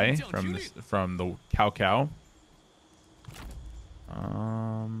AI, from the Cao Cao.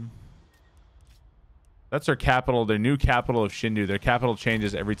 That's their capital, their new capital of Shindu. Their capital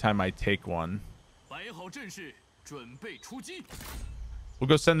changes every time I take one. We'll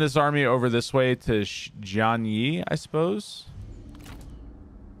go send this army over this way to Jianyi, I suppose.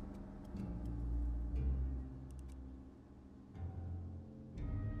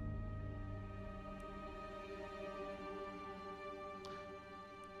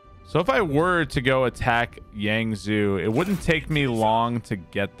 So if I were to go attack Yangzhou, it wouldn't take me long to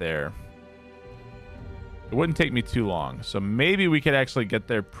get there. It wouldn't take me too long. So maybe we could actually get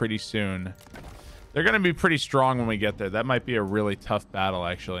there pretty soon. They're going to be pretty strong when we get there. That might be a really tough battle,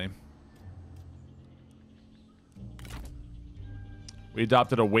 actually. We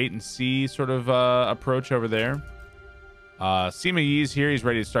adopted a wait and see sort of approach over there. Sima Yi's here. He's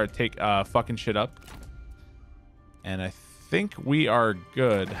ready to start fucking shit up. And I think we are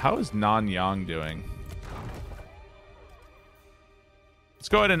good. How is Nanyang doing? Let's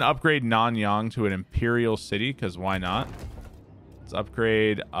go ahead and upgrade Nanyang to an imperial city, because why not? Let's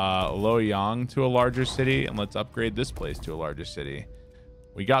upgrade Luoyang to a larger city, and let's upgrade this place to a larger city.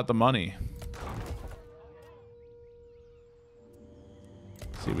 We got the money.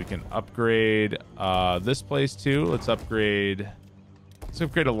 Let's see, we can upgrade this place too. Let's upgrade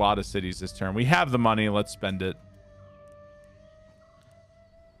a lot of cities this turn. We have the money. Let's spend it.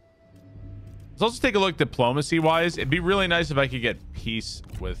 Let's also take a look diplomacy wise. It'd be really nice if I could get peace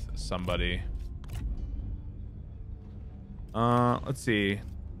with somebody. Let's see.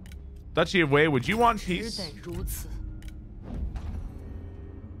 Duchy of Wei, would you want peace?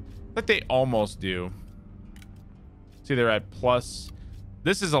 But they almost do. See, they're at plus.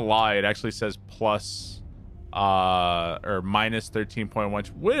 This is a lie. It actually says plus or minus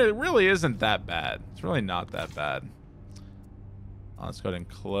 13.1. It really isn't that bad. It's really not that bad. Let's go ahead and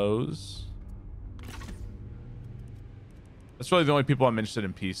close. That's really the only people I'm interested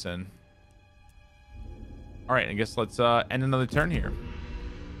in peace in. All right, I guess let's end another turn here.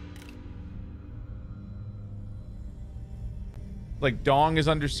 Like Dong is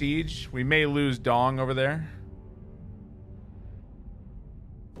under siege. We may lose Dong over there.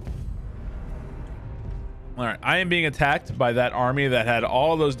 All right, I am being attacked by that army that had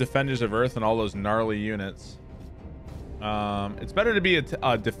all those Defenders of Earth and all those gnarly units. It's better to be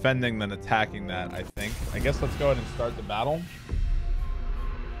defending than attacking that, I think. I guess let's go ahead and start the battle.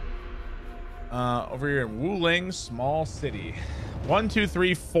 Over here in Wuling, small city. 1, 2,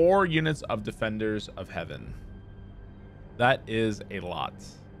 3, 4 units of Defenders of Heaven. That is a lot.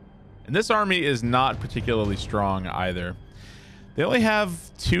 And this army is not particularly strong either. They only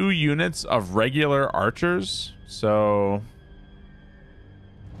have 2 units of regular archers, so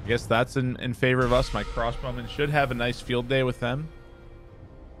I guess that's in favor of us. My crossbowmen should have a nice field day with them.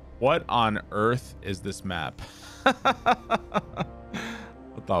 What on earth is this map?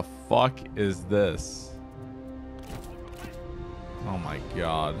 What the fuck is this? Oh my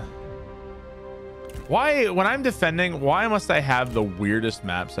god. Why, when I'm defending, why must I have the weirdest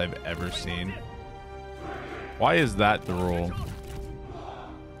maps I've ever seen? Why is that the rule?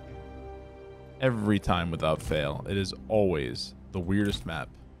 Every time without fail, it is always the weirdest map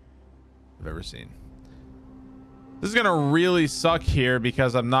I've ever seen. This is gonna really suck here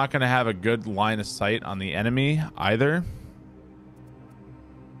because I'm not gonna have a good line of sight on the enemy either.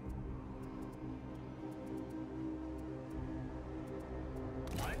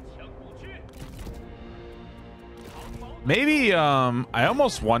 Maybe I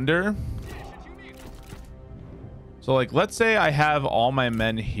almost wonder. So like, let's say I have all my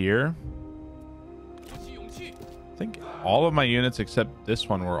men here. I think all of my units except this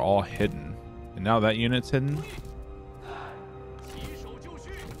one were all hidden, and now that unit's hidden.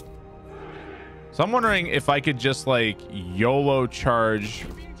 So I'm wondering if I could just like YOLO charge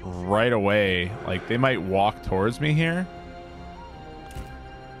right away. Like they might walk towards me here.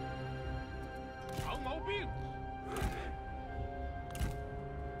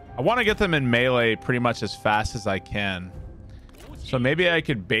 I want to get them in melee pretty much as fast as I can. So maybe I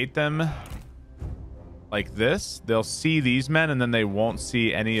could bait them like this. They'll see these men and then they won't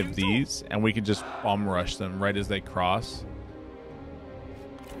see any of these, and we can just bum rush them right as they cross.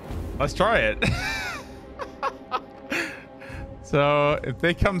 Let's try it. So if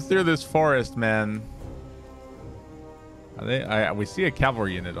they come through this forest, man, we see a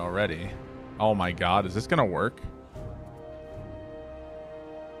cavalry unit already. Oh my god, is this gonna work?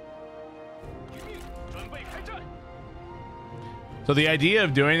 So the idea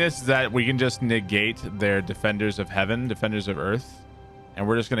of doing this is that we can just negate their Defenders of Heaven, Defenders of Earth, and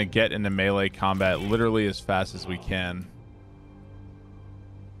we're just going to get into melee combat literally as fast as we can.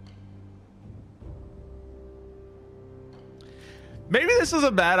 Maybe this is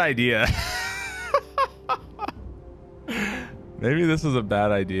a bad idea. Maybe this is a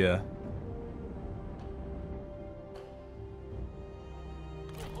bad idea.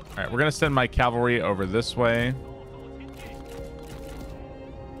 All right, we're gonna send my cavalry over this way.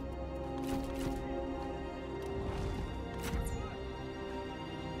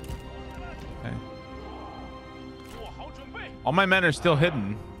 Okay. All my men are still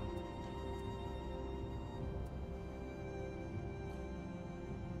hidden.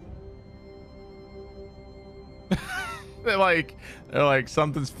 They're like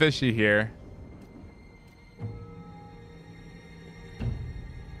something's fishy here.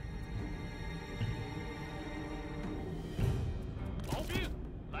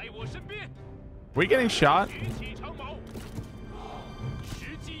 We getting shot?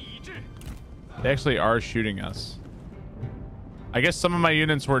 They actually are shooting us. I guess some of my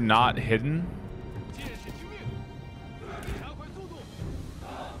units were not hidden.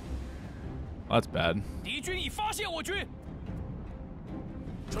 Well, that's bad.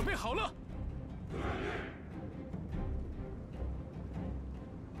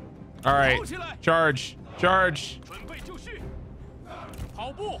 All right, charge, charge.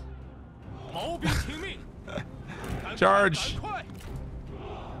 Charge.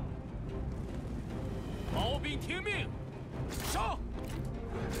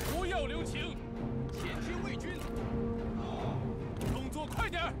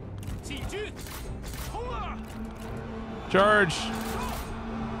 Charge.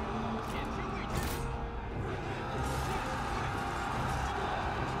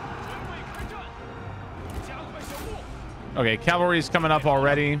 Okay, cavalry's coming up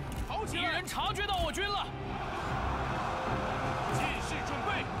already.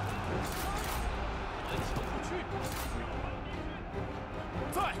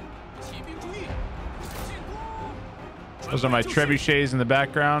 Those are my trebuchets in the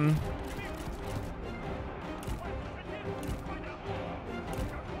background.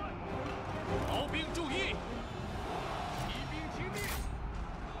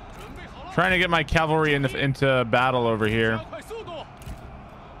 Trying to get my cavalry into battle over here.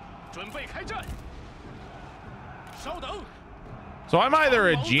 So I'm either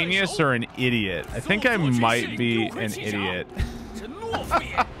a genius or an idiot. I think I might be an idiot.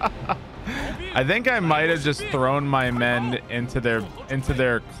 I think I might have just thrown my men into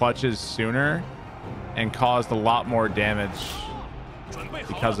their clutches sooner and caused a lot more damage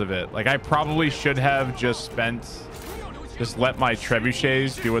because of it. Like, I probably should have just let my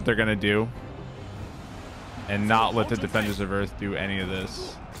trebuchets do what they're gonna do and not let the Defenders of Earth do any of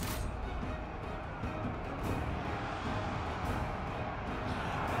this.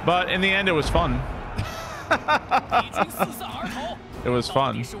 But in the end, it was fun. It was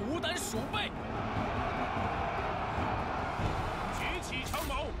fun.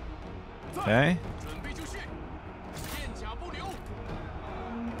 Okay.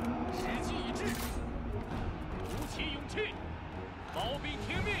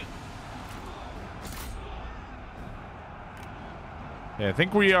 Yeah, I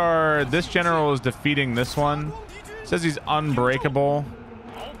think we are. This general is defeating this one. Says he's unbreakable.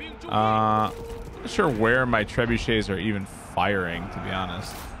 Not sure where my trebuchets are even firing, to be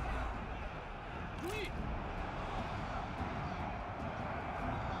honest.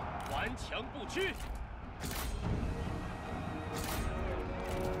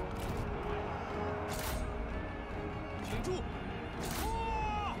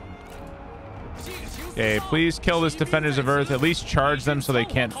 Okay, please kill this Defenders of Earth. At least charge them so they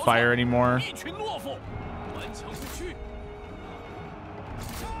can't fire anymore.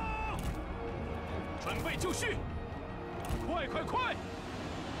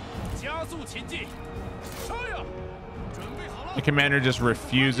 The commander just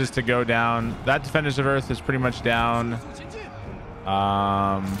refuses to go down. That Defenders of Earth is pretty much down.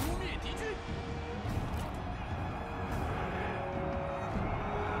 I'm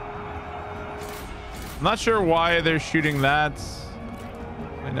not sure why they're shooting that.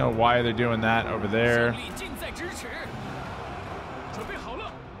 I know why they're doing that over there.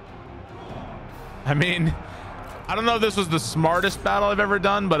 I mean, I don't know if this was the smartest battle I've ever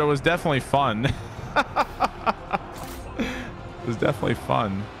done, but it was definitely fun. It was definitely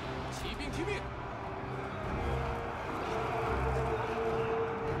fun.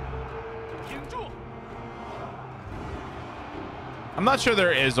 I'm not sure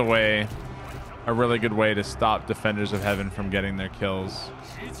there is a really good way to stop Defenders of Heaven from getting their kills.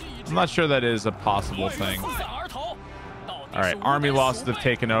 I'm not sure that is a possible thing. All right, army losses have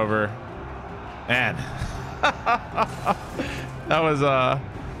taken over. Man, that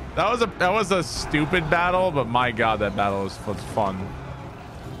was a stupid battle, but my God, that battle was fun.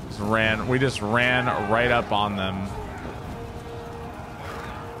 We just ran right up on them.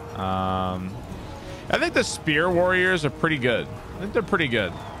 I think the spear warriors are pretty good. I think they're pretty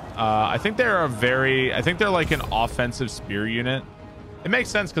good. I think they're like an offensive spear unit. It makes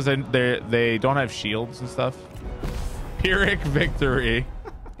sense because they don't have shields and stuff. Pyrrhic victory.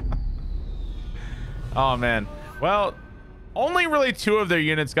 Oh man. Well, only really 2 of their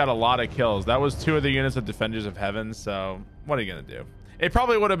units got a lot of kills. That was 2 of the units of Defenders of Heaven. So what are you gonna do? It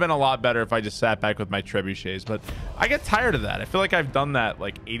probably would have been a lot better if I just sat back with my trebuchets, but I get tired of that. I feel like I've done that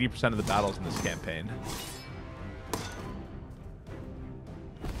like 80% of the battles in this campaign.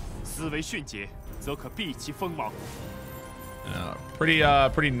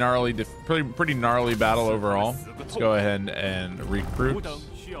 Pretty gnarly battle overall. Let's go ahead and recruit.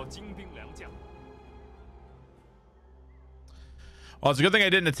 Well, it's a good thing I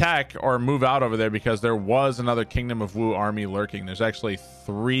didn't attack or move out over there because there was another Kingdom of Wu army lurking. There's actually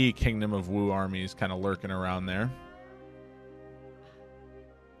 3 Kingdom of Wu armies kind of lurking around there.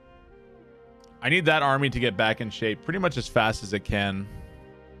 I need that army to get back in shape pretty much as fast as it can.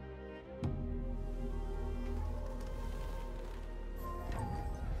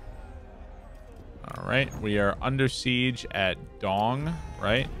 All right, we are under siege at Dong,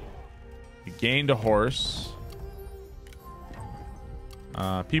 right? We gained a horse.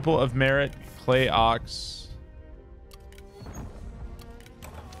 People of Merit, Clay Ox.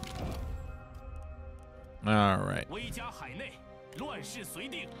 All right.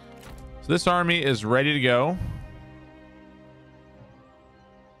 So this army is ready to go.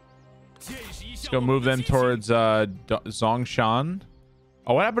 Let's go move them towards Zongshan.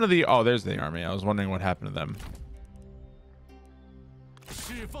 Oh, what happened to the... Oh, there's the army. I was wondering what happened to them.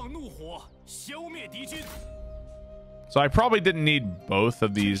 So I probably didn't need both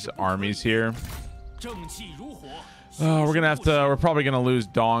of these armies here. We're probably gonna lose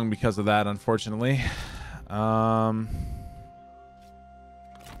Dong because of that, unfortunately. So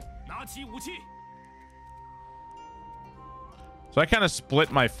I kind of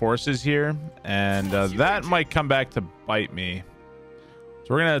split my forces here, and that might come back to bite me. So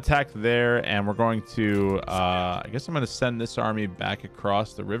we're gonna attack there, and we're going to I guess I'm gonna send this army back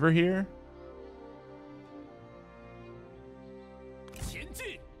across the river here.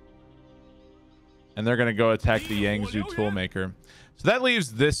 And they're going to go attack the Yangzhou Toolmaker. So that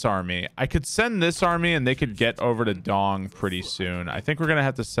leaves this army. I could send this army and they could get over to Dong pretty soon. I think we're going to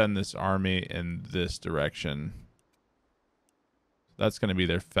have to send this army in this direction. That's going to be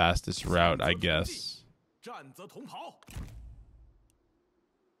their fastest route, I guess. All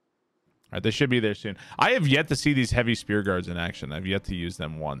right, they should be there soon. I have yet to see these heavy spear guards in action. I've yet to use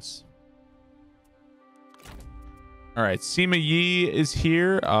them once. All right, Sima Yi is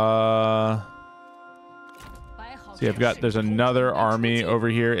here. See, there's another army over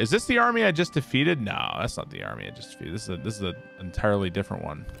here. Is this the army I just defeated? No, that's not the army I just defeated. This is an entirely different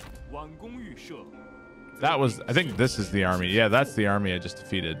one. I think this is the army. Yeah, that's the army I just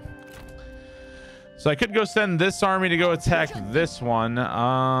defeated. So I could go send this army to go attack this one. They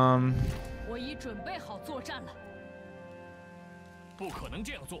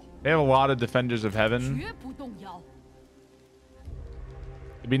have a lot of Defenders of Heaven.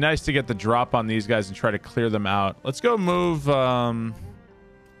 It'd be nice to get the drop on these guys and try to clear them out. Let's go move. So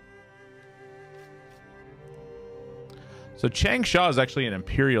Changsha is actually an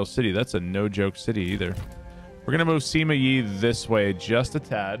imperial city. That's a no joke city either. We're gonna move Sima Yi this way just a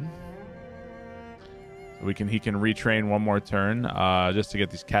tad. So he can retrain one more turn just to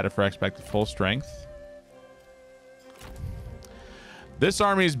get these cataphracts back to full strength. This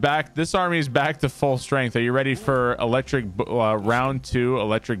army's back. This army's back to full strength. Are you ready for round 2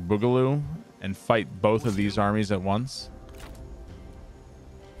 electric boogaloo and fight both of these armies at once?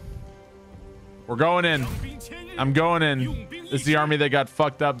 We're going in. I'm going in. This is the army that got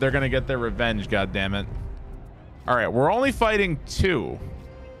fucked up. They're gonna get their revenge. God damn it! All right, we're only fighting 2,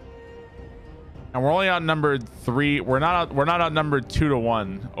 and we're only outnumbered 3. We're not outnumbered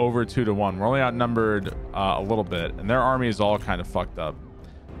 2-1, over 2-1. We're only outnumbered a little bit, and their army is all kind of fucked up.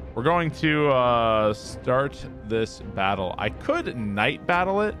 We're going to start this battle. I could night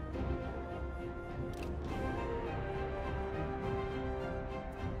battle it.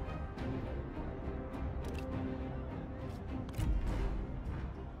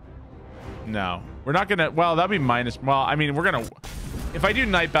 No, we're not gonna. Well, that'd be minus. Well, I mean, we're gonna. If I do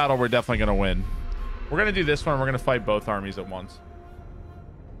night battle, we're definitely gonna win. We're gonna do this one. We're gonna fight both armies at once.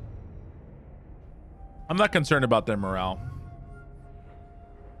 I'm not concerned about their morale.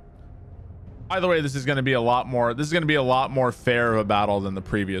 By the way, this is gonna be a lot more. This is gonna be a lot more fair of a battle than the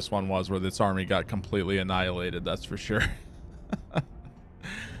previous one was, where this army got completely annihilated. That's for sure.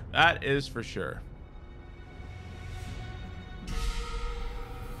 That is for sure.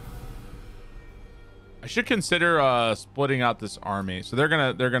 I should consider splitting out this army. So they're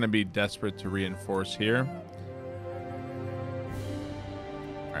gonna be desperate to reinforce here.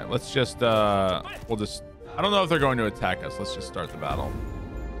 All right, let's just we'll just. I don't know if they're going to attack us. Let's just start the battle.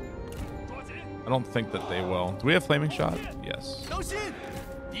 I don't think that they will. Do we have flaming shot? Yes. Let's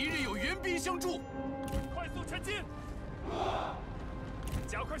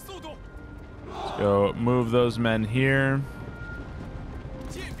go move those men here.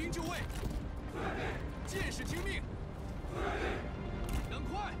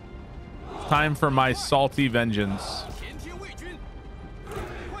 Time for my salty vengeance.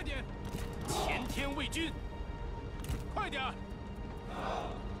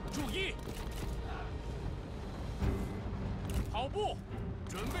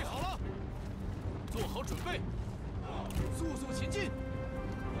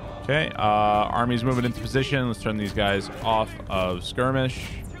 Okay, army's moving into position. Let's turn these guys off of skirmish.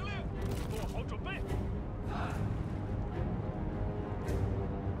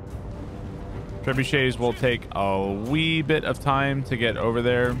 Trebuchets will take a wee bit of time to get over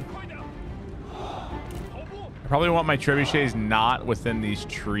there. I probably want my trebuchets not within these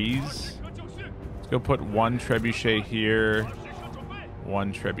trees. Let's go put one trebuchet here,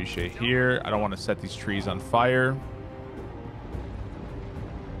 one trebuchet here. I don't want to set these trees on fire.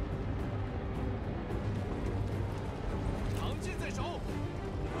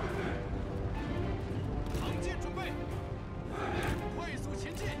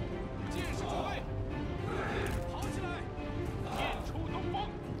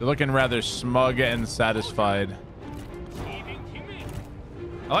 They're looking rather smug and satisfied.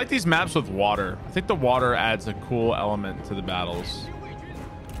 I like these maps with water. I think the water adds a cool element to the battles.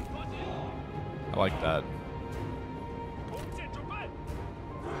 I like that.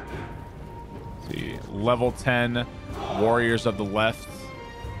 Let's see, level 10 warriors of the left.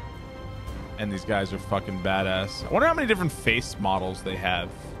 And these guys are fucking badass. I wonder how many different face models they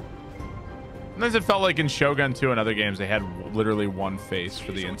have. Sometimes it felt like in Shogun 2 and other games they had literally one face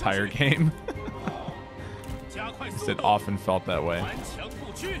for the entire game. It often felt that way.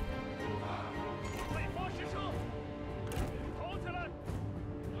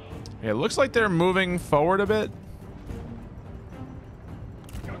 Yeah, it looks like they're moving forward a bit.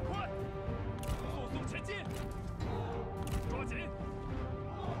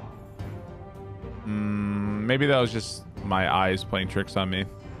 Maybe that was just my eyes playing tricks on me.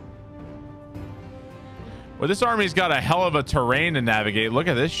 Well, this army's got a hell of a terrain to navigate. Look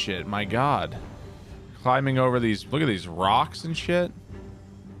at this shit. My God. Climbing over these. Look at these rocks and shit.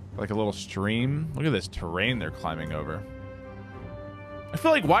 Like a little stream. Look at this terrain they're climbing over. I feel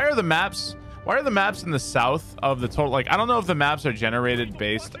like why are the maps in the south of the total? Like, I don't know if the maps are generated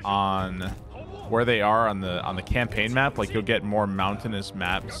based on where they are on the campaign map. Like, you'll get more mountainous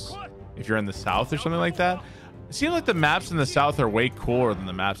maps if you're in the south or something like that. It seems like the maps in the south are way cooler than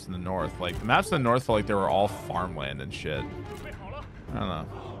the maps in the north. Like, the maps in the north felt like they were all farmland and shit. I don't know.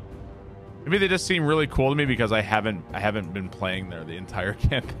 Maybe they just seem really cool to me because I haven't been playing there the entire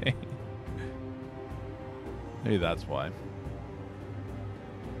campaign. Maybe that's why.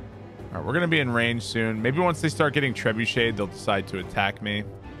 All right, we're gonna be in range soon. Maybe once they start getting trebuchet, they'll decide to attack me.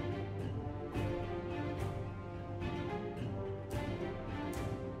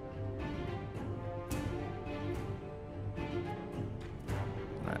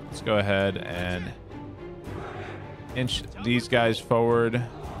 Let's go ahead and inch these guys forward.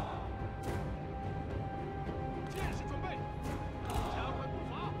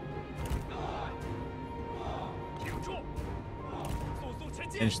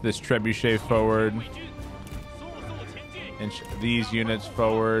 Inch this trebuchet forward. Inch these units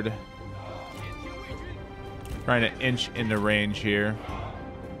forward. Trying to inch into range here.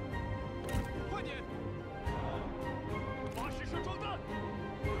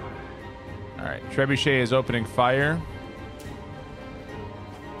 All right, trebuchet is opening fire.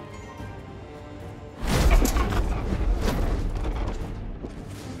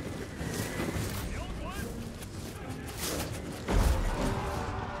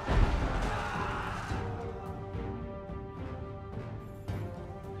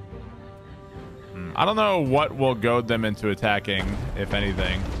 I don't know what will goad them into attacking, if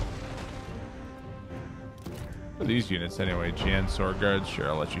anything. For these units anyway, Jian sword guards, sure,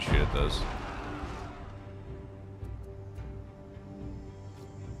 I'll let you shoot at those.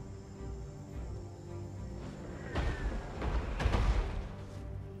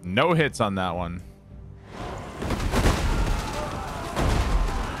 No hits on that one.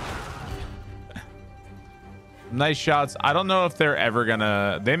 Nice shots. I don't know if they're ever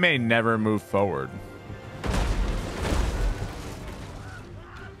gonna... They may never move forward.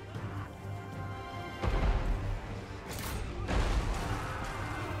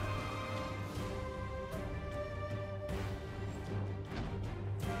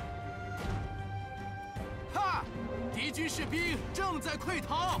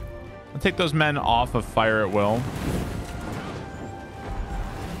 I'll take those men off of fire at will.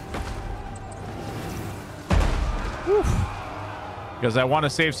 Whew. Because I want to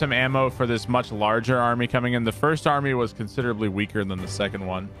save some ammo for this much larger army coming in. The first army was considerably weaker than the second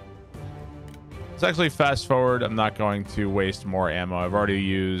one. Let's actually fast forward. I'm not going to waste more ammo. I've already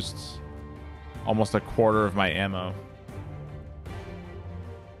used almost a quarter of my ammo.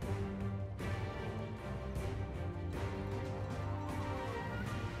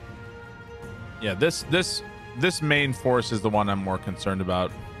 Yeah, this main force is the one I'm more concerned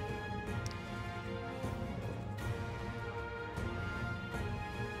about.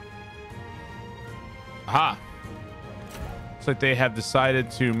 Aha! Looks like they have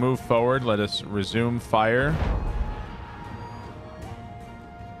decided to move forward. Let us resume fire.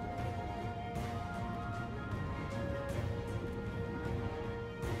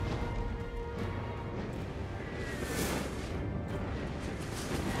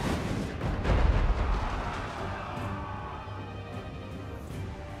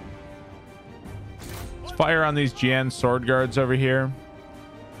 Let's fire on these Jian sword guards over here.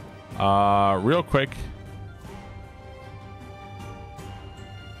 Real quick.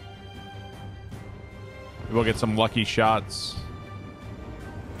 We'll get some lucky shots.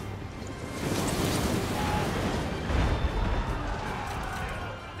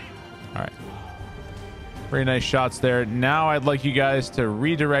 All right. Very nice shots there. Now I'd like you guys to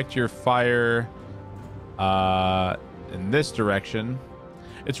redirect your fire in this direction.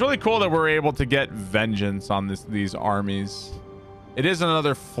 It's really cool that we're able to get vengeance on these armies. It is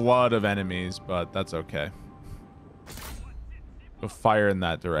another flood of enemies, but that's okay. Go fire in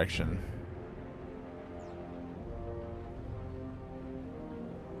that direction.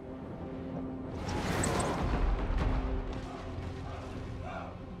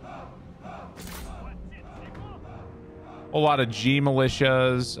 A lot of G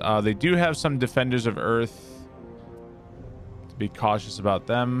militias. They do have some defenders of Earth. To be cautious about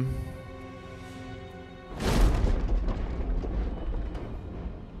them.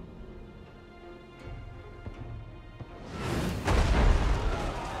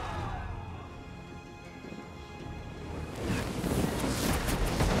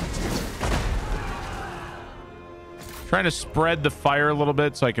 Trying to spread the fire a little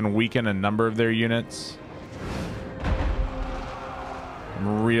bit so I can weaken a number of their units.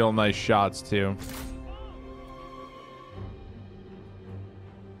 Real nice shots too.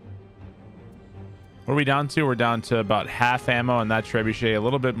 What are we down to? We're down to about half ammo on that trebuchet, a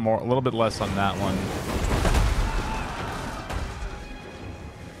little bit more, a little bit less on that one.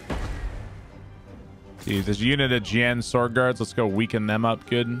 See, there's a unit of Jian sword guards. Let's go weaken them up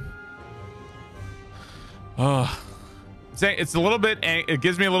good. Oh, it's a little bit, it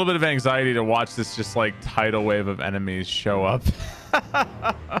gives me a little bit of anxiety to watch this just like tidal wave of enemies show up.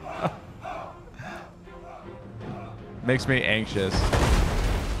 Makes me anxious.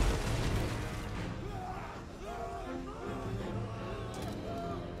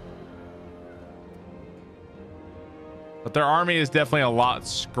 But their army is definitely a lot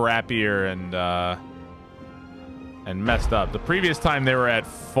scrappier and messed up. The previous time they were at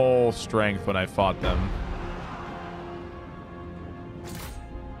full strength when I fought them.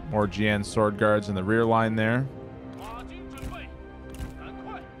 More Jian sword guards in the rear line there.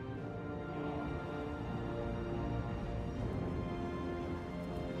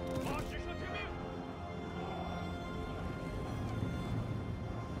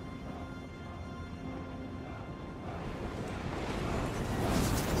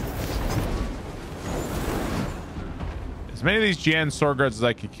 As many of these Jian sword guards as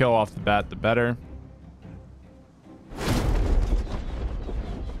I could kill off the bat, the better.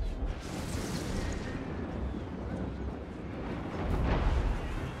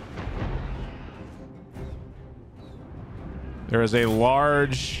 There is a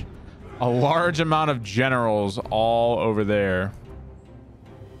large amount of generals all over there.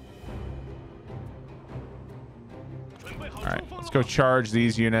 All right, let's go charge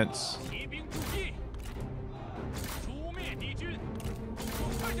these units.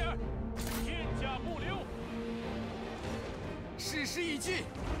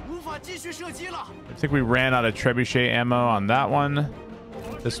 I think we ran out of trebuchet ammo on that one.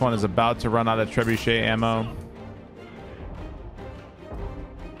 This one is about to run out of trebuchet ammo.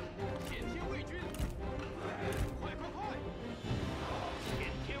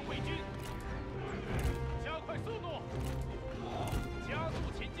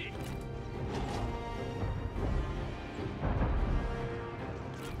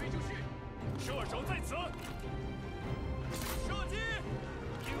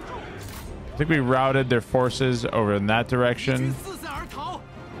 I think we routed their forces over in that direction.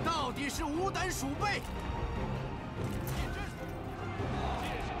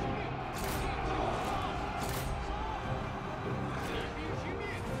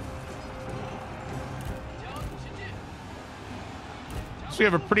 So we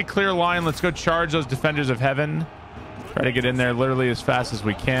have a pretty clear line. Let's go charge those defenders of heaven. Try to get in there literally as fast as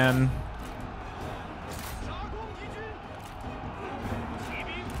we can.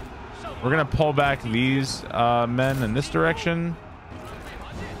 We're going to pull back these men in this direction.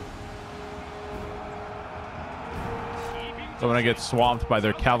 So when I get swamped by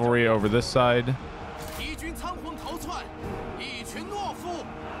their cavalry over this side.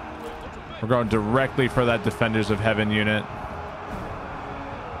 We're going directly for that Defenders of Heaven unit.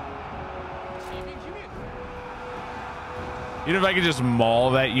 Even if I could just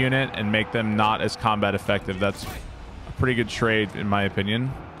maul that unit and make them not as combat effective, that's a pretty good trade in my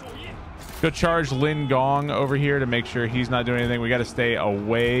opinion. Go charge Lin Gong over here to make sure he's not doing anything. We got to stay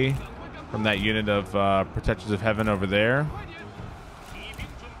away from that unit of Protectors of Heaven over there.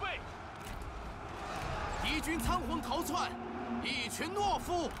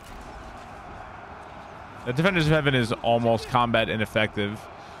 The Defenders of Heaven is almost combat ineffective.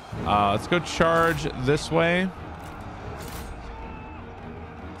 Let's go charge this way.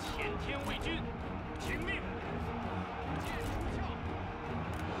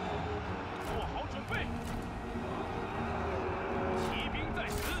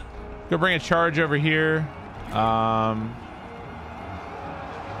 Go bring a charge over here.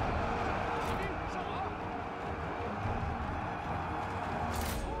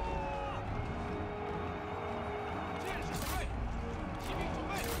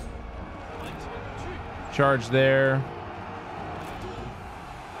 Charge there.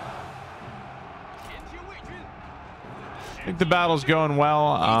 I think the battle's going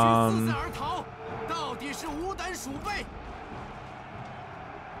well.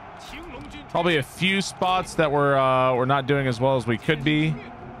 Probably a few spots that we're not doing as well as we could be.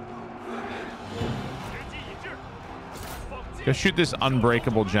 Go shoot this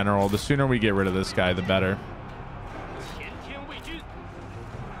unbreakable general. The sooner we get rid of this guy, the better.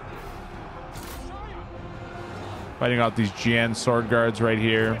 Fighting out these Jian sword guards right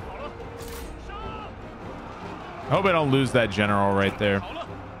here. I hope I don't lose that general right there.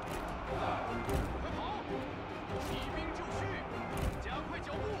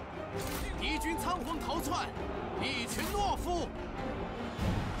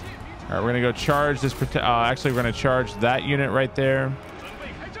 All right, we're gonna go charge this. Actually, we're gonna charge that unit right there.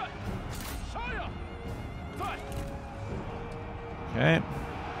 Okay.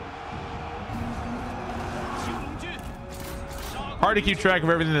 Hard to keep track of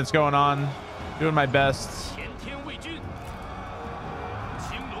everything that's going on. Doing my best.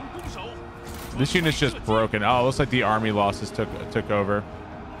 This unit's just broken. Oh, it looks like the army losses took over.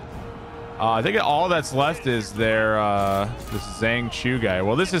 I think all that's left is their this Zhang Chu guy.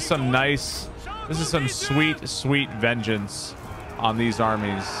 Well, this is some sweet vengeance on these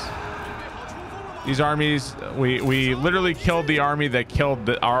armies. These armies, we literally killed the army that killed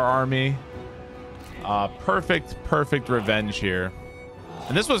our army. Perfect revenge here.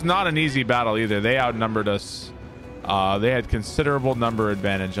 And this was not an easy battle either. They outnumbered us. They had considerable number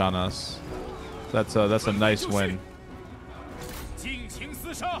advantage on us. That's a nice win.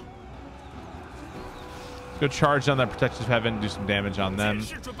 Go charge on that Protectors of Heaven, do some damage on them.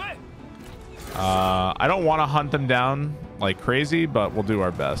 I don't want to hunt them down like crazy, but we'll do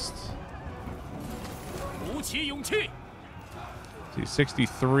our best. See,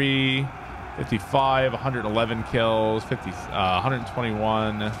 63, 55, 111 kills,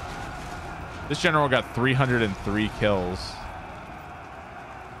 121. This general got 303 kills.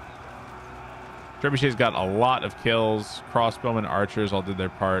 Trebuchet's got a lot of kills. Crossbowmen, archers all did their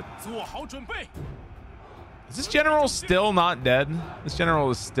part. Is this general still not dead? This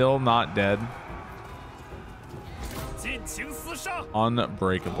general is still not dead.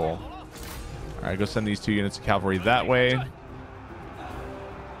 Unbreakable. All right, go send these 2 units of cavalry that way.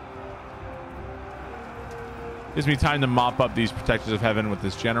 Gives me time to mop up these Protectors of Heaven with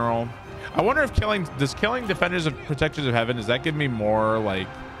this general. I wonder if killing Defenders of Protectors of Heaven, does that give me more like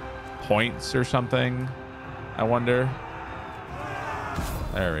points or something? I wonder.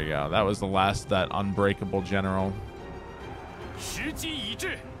 There we go. That was the last, that unbreakable general.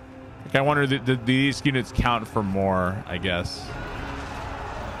 Okay, I wonder, did these units count for more, I guess.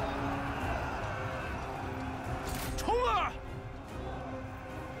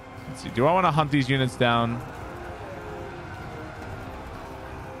 Let's see. Do I want to hunt these units down?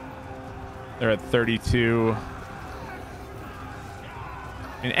 They're at 32.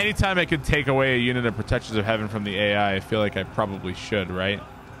 I mean, anytime I could take away a unit of Protectors of Heaven from the AI, I feel like I probably should, right?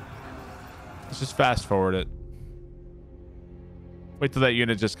 Let's just fast forward it. Wait till that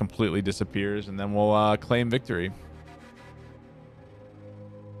unit just completely disappears, and then we'll claim victory.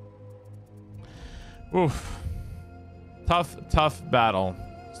 Oof. Tough battle.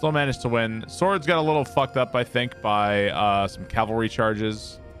 Still managed to win. Swords got a little fucked up, I think, by some cavalry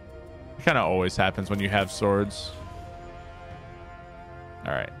charges. It kind of always happens when you have swords.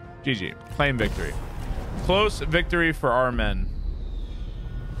 All right. GG. Claim victory. Close victory for our men.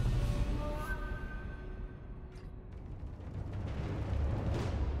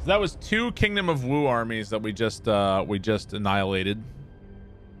 So that was 2 Kingdom of Wu armies that we just annihilated.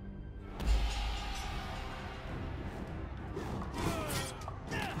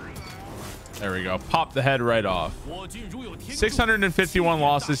 There we go. Pop the head right off. 651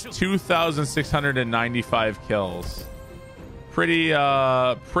 losses, 2,695 kills. Pretty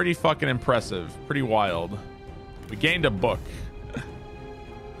fucking impressive. Pretty wild. We gained a book.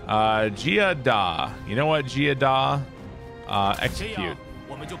 Jia Da. You know what, Jia Da? Execute.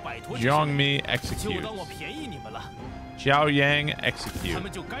 Jiangmi, execute. Xiao Yang, execute.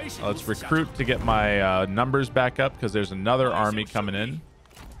 Let's recruit to get my numbers back up because there's another army coming in.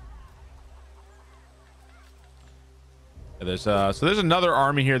 So there's another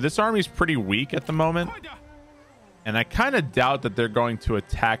army here. This army's pretty weak at the moment, and I kind of doubt that they're going to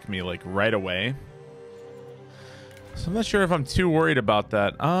attack me like right away. So I'm not sure if I'm too worried about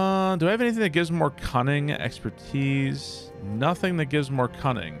that. Do I have anything that gives more cunning, expertise? Nothing that gives more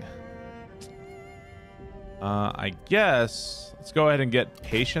cunning. I guess let's go ahead and get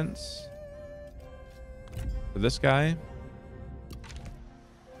patience for this guy.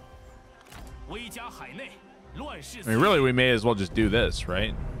 I mean, really, we may as well just do this,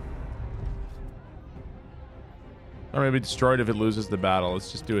 right? Or maybe destroyed if it loses the battle. Let's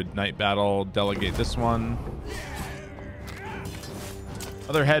just do a night battle. Delegate this one.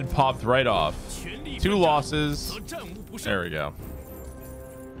 Other head popped right off. 2 losses. There we go.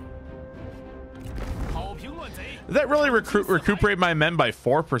 Did that really recuperate my men by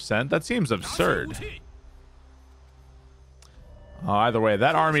 4%? That seems absurd. Either way,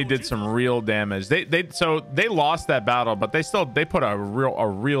 that army did some real damage. They lost that battle, but they put a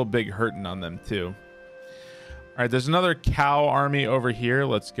real big hurting on them too. All right, there's another cow army over here.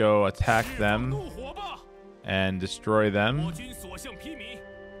 Let's go attack them and destroy them.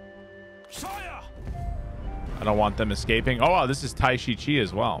 I don't want them escaping. Oh wow, this is Tai Shi Chi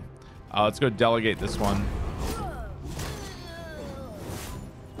as well. Let's go delegate this one.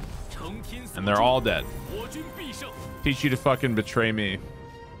 And they're all dead. Teach you to fucking betray me.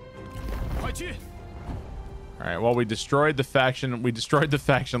 All right, well, we destroyed the faction. We destroyed the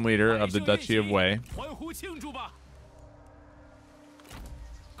faction leader of the Duchy of Wei.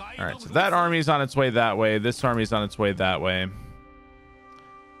 All right, so that army's on its way that way. This army's on its way that way. I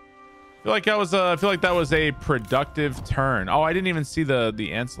feel like that was a productive turn. Oh, I didn't even see the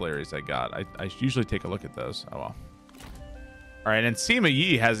ancillaries I got. I usually take a look at those. Oh well. All right, and Sima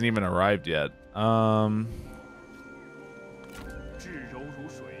Yi hasn't even arrived yet.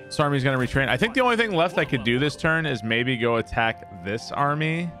 This army's gonna retrain. I think the only thing left I could do this turn is maybe go attack this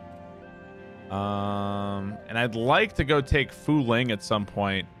army. And I'd like to go take Fu Ling at some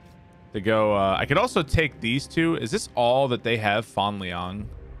point. To go, I could also take these two. Is this all that they have, Fan Liang?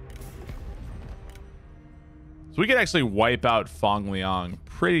 So we could actually wipe out Fan Liang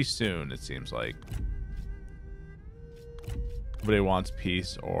pretty soon, it seems like. Nobody wants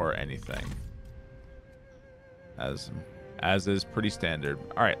peace or anything. As is pretty standard.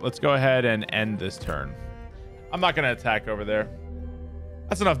 All right, let's go ahead and end this turn. I'm not going to attack over there.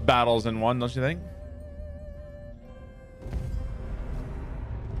 That's enough battles in one, don't you think?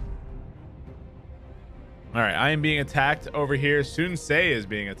 All right, I am being attacked over here. Sun Ce is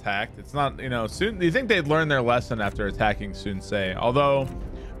being attacked. It's not, you know, soon. You think they'd learn their lesson after attacking Sun Ce? Although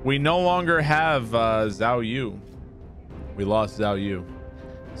we no longer have Zhao Yu. We lost Zhao Yu.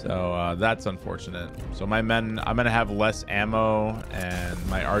 So that's unfortunate. So my men, I'm going to have less ammo and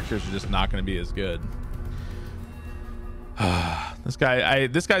my archers are just not going to be as good. This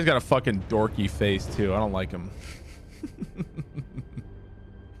guy's got a fucking dorky face too. I don't like him.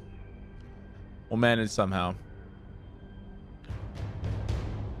 We'll manage somehow.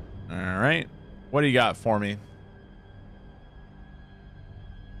 All right. What do you got for me?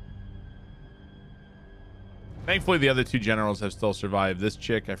 Thankfully, the other two generals have still survived. This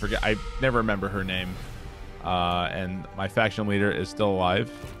chick, I forget. I never remember her name. And my faction leader is still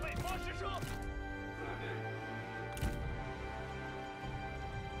alive.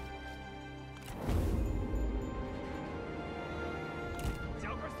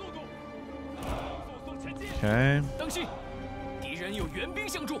 Okay.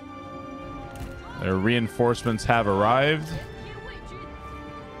 Their reinforcements have arrived.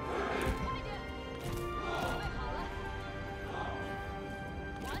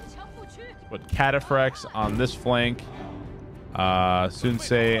 Put cataphracts on this flank.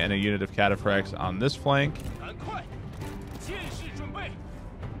 Sunsei and a unit of cataphracts on this flank.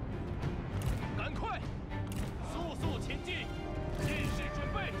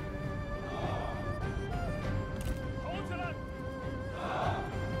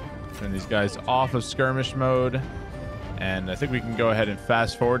 Turn these guys off of skirmish mode. And I think we can go ahead and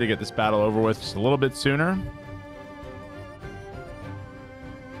fast forward to get this battle over with just a little bit sooner.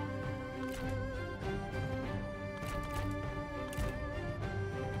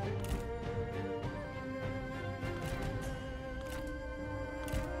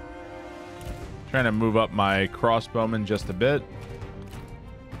 Trying to move up my crossbowmen just a bit.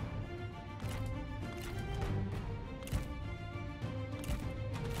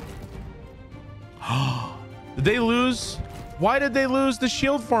 Did they lose? Why did they lose the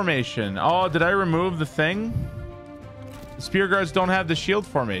shield formation? Oh, did I remove the thing? The spear guards don't have the shield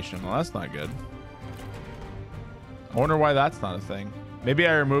formation. Well, that's not good. I wonder why that's not a thing. Maybe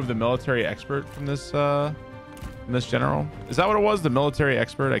I removed the military expert from this general. Is that what it was? The military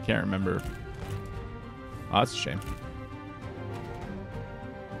expert? I can't remember. Oh, that's a shame.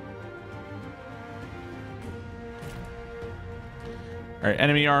 All right,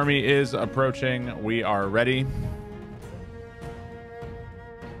 enemy army is approaching. We are ready.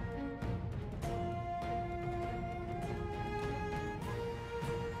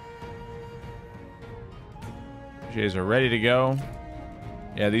 Jays are ready to go.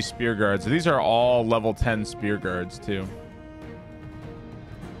 Yeah, these spear guards. These are all level 10 spear guards too.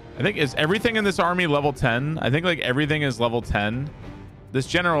 I think, is everything in this army level 10? I think like everything is level 10. This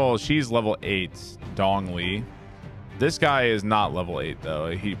general, she's level 8, Dong Li. This guy is not level 8 though.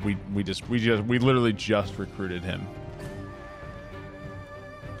 We literally just recruited him.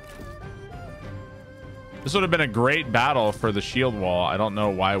 This would have been a great battle for the shield wall. I don't know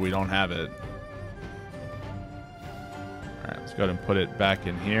why we don't have it. All right, let's go ahead and put it back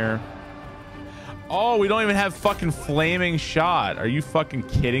in here. Oh, we don't even have fucking flaming shot. Are you fucking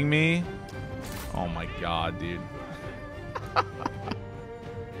kidding me? Oh my god, dude.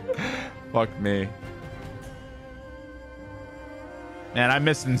 Fuck me. Man, I'm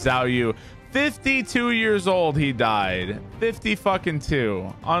missing Zhao Yu. 52 years old he died. 50 fucking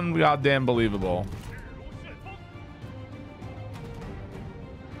 2. Ungoddamn believable.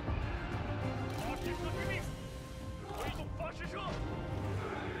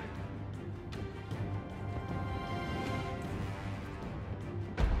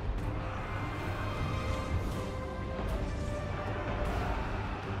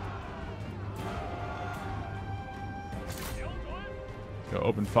 Go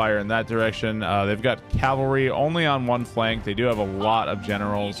open fire in that direction. They've got cavalry only on one flank. They do have a lot of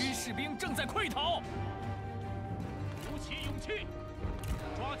generals.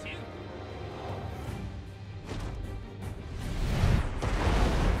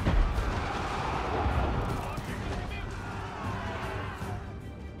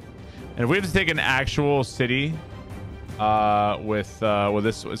 And if we have to take an actual city with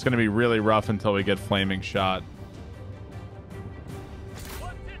this, it's going to be really rough until we get flaming shot.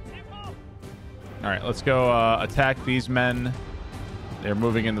 All right, let's go attack these men. They're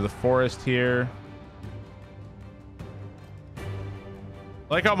moving into the forest here. I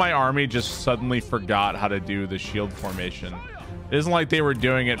like how my army just suddenly forgot how to do the shield formation. It isn't like they were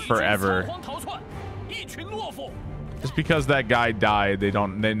doing it forever. Just because that guy died, they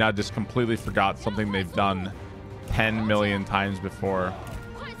now just completely forgot something they've done 10 million times before.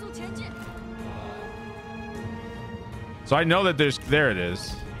 So I know that there it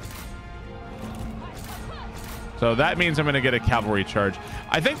is. So that means I'm going to get a cavalry charge.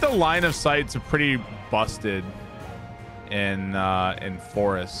 I think the line of sight's pretty busted in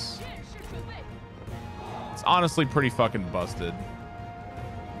forests. It's honestly pretty fucking busted.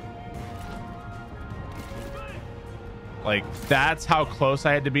 Like, that's how close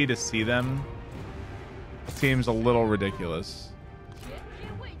I had to be to see them. It seems a little ridiculous.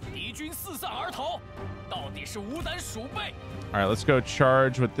 All right, let's go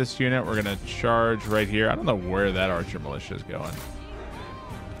charge with this unit. We're going to charge right here. I don't know where that archer militia is going.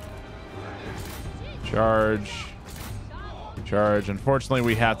 Charge. Charge. Unfortunately,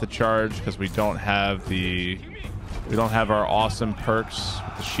 we have to charge because we don't have our awesome perks.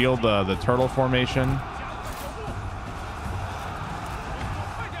 The shield, the turtle formation.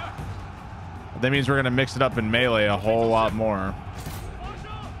 That means we're going to mix it up in melee a whole lot more.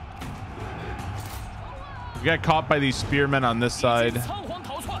 We got caught by these spearmen on this side.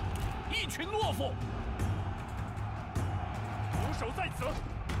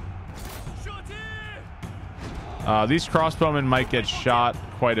 These crossbowmen might get shot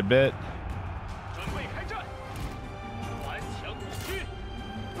quite a bit.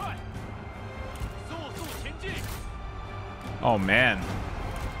 Oh man,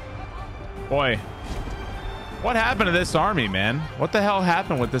 boy, what happened to this army, man? What the hell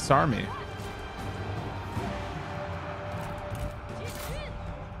happened with this army?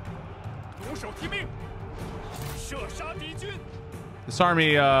 This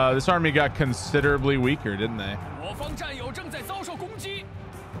army got considerably weaker, didn't they?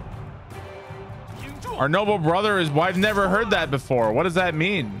 Our noble brother is. Well, I've never heard that before. What does that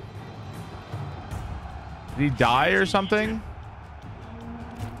mean? Did he die or something?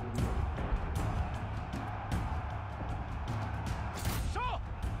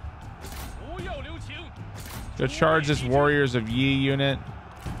 Go charge this Warriors of Yi unit.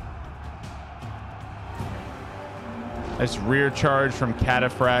 Nice rear charge from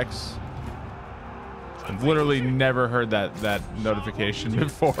Cataphracts. I've literally never heard that notification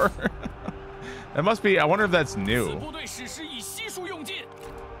before. That must be. I wonder if that's new. All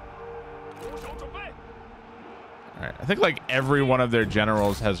right, I think like every one of their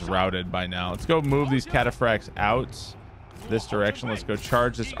generals has routed by now. Let's go move these Cataphracts out this direction. Let's go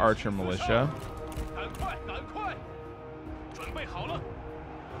charge this archer militia.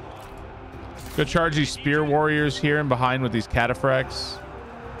 Go charge these spear warriors here and behind with these Cataphracts.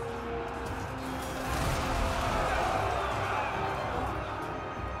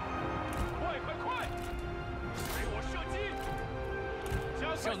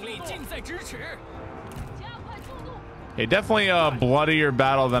 Okay, definitely a bloodier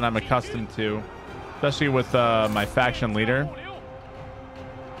battle than I'm accustomed to, especially with my faction leader.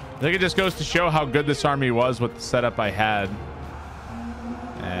 I think it just goes to show how good this army was with the setup I had.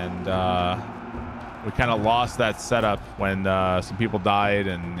 And we kind of lost that setup when some people died,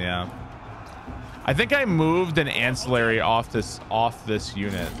 and yeah. I think I moved an ancillary off this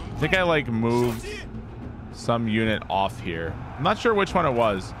unit. I think I like moved some unit off here. I'm not sure which one it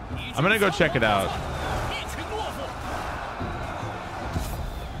was. I'm gonna go check it out.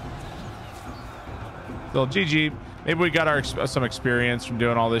 Well, GG. Maybe we got some experience from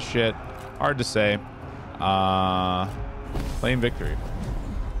doing all this shit. Hard to say. Plain victory.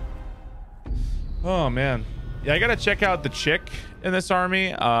 Oh man, yeah, I gotta check out the chick in this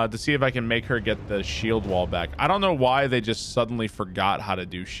army to see if I can make her get the shield wall back. I don't know why they just suddenly forgot how to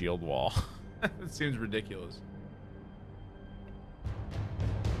do shield wall. It seems ridiculous.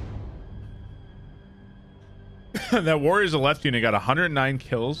 That Warriors of Left unit got 109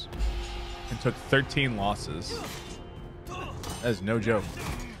 kills and took 13 losses. That is no joke.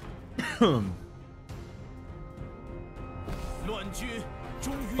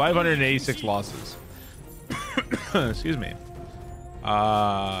 586 losses. Excuse me.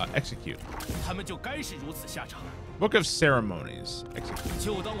 Execute. Book of Ceremonies.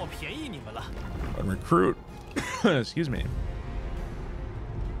 Execute. Recruit. Excuse me.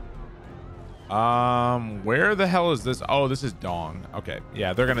 Where the hell is this? Oh, this is Dong. Okay,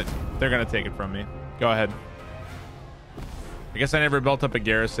 yeah, they're gonna take it from me. Go ahead. I guess I never built up a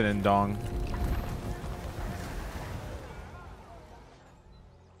garrison in Dong.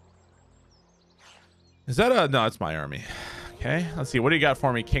 Is that a... No, it's my army. Okay, let's see. What do you got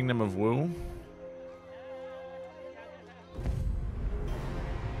for me, Kingdom of Wu?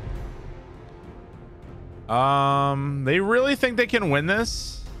 They really think they can win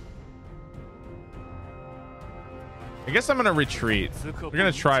this? I guess I'm gonna retreat. We're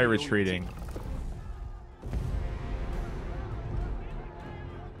gonna try retreating.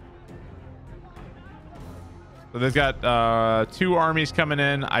 So they've got 2 armies coming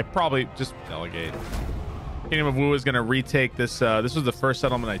in. I probably just delegate. Kingdom of Wu is going to retake this. This was the first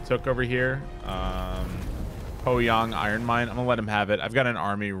settlement I took over here. Poyang Iron Mine. I'm going to let him have it. I've got an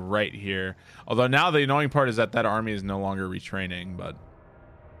army right here. Although now the annoying part is that army is no longer retraining, but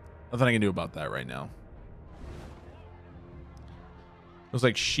nothing I can do about that right now. Looks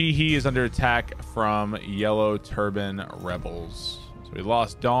like Shihi is under attack from Yellow Turban Rebels. So we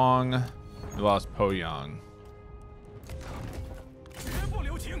lost Dong. We lost Poyang.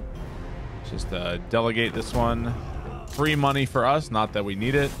 Just delegate this one. Free money for us, not that we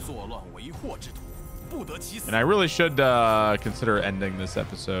need it. And I really should consider ending this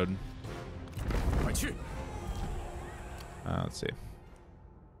episode. Let's see.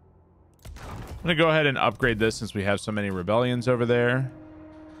 I'm gonna go ahead and upgrade this since we have so many rebellions over there.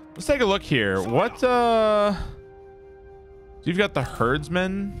 Let's take a look here. What you've got the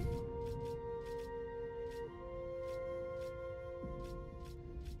herdsmen.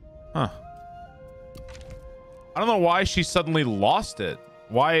 Huh. I don't know why she suddenly lost it.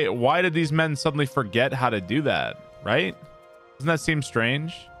 Why did these men suddenly forget how to do that, right? Doesn't that seem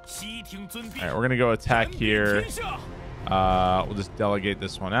strange? All right, we're gonna go attack here. We'll just delegate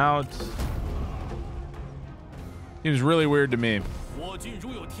this one out. Seems really weird to me.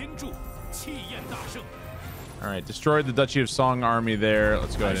 All right, destroyed the Duchy of Song army there.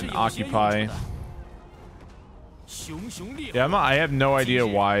 Let's go ahead and occupy. Yeah, I have no idea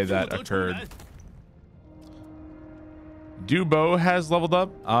why that occurred. Dubo has leveled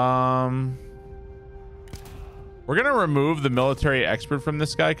up. We're gonna remove the military expert from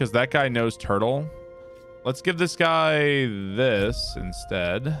this guy because that guy knows turtle. Let's give this guy this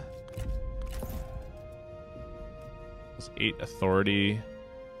instead. Plus 8 authority.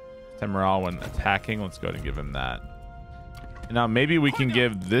 10 morale when attacking. Let's go ahead and give him that. And now maybe we can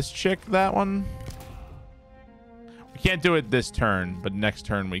give this chick that one. We can't do it this turn, but next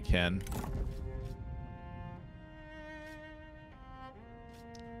turn we can.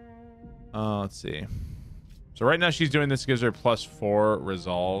 Let's see. So right now she's doing this, gives her +4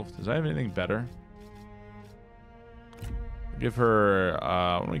 resolve. Does I have anything better? Give her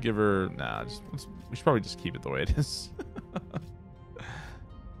why don't we give her we should probably just keep it the way it is.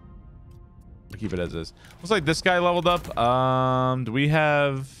 We'll keep it as is. Looks like this guy leveled up. Do we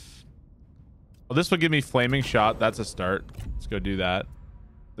have this will give me flaming shot. That's a start. Let's go do that.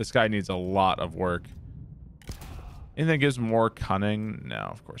 This guy needs a lot of work. Anything that gives more cunning? No,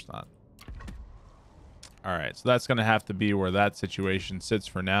 of course not. All right, so that's gonna have to be where that situation sits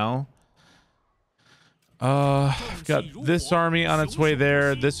for now. I've got this army on its way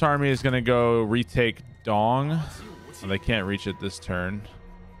there. This army is gonna go retake Dong. Well, they can't reach it this turn.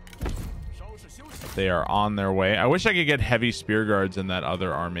 They are on their way. I wish I could get heavy spear guards in that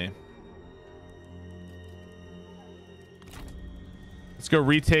other army. Let's go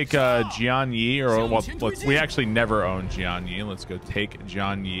retake Jianyi, or well, we actually never owned Jianyi. Let's go take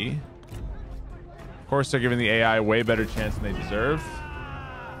Jianyi. Of course, they're giving the AI way better chance than they deserve.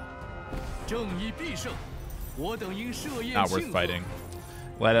 Not worth fighting.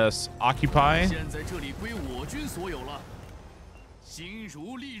 Let us occupy.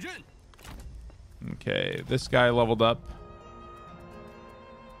 Okay, this guy leveled up.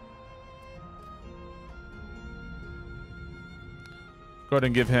 Go ahead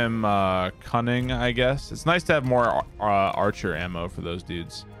and give him cunning, I guess. It's nice to have more archer ammo for those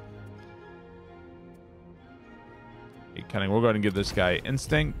dudes. Okay, cunning. We'll go ahead and give this guy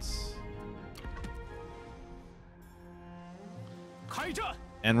instinct.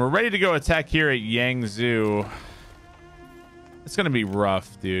 And we're ready to go attack here at Yangzhou. It's gonna be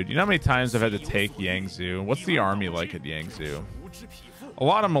rough, dude. You know how many times I've had to take Yangzhou? What's the army like at Yangzhou? A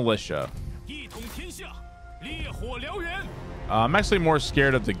lot of militia. I'm actually more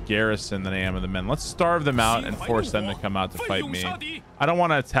scared of the garrison than I am of the men. Let's starve them out and force them to come out to fight me. I don't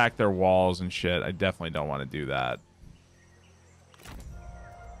want to attack their walls and shit. I definitely don't want to do that.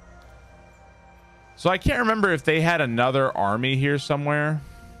 So I can't remember if they had another army here somewhere.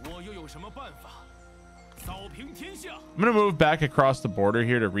 I'm going to move back across the border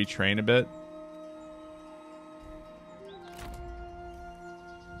here to retrain a bit.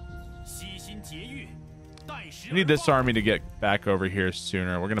 I need this army to get back over here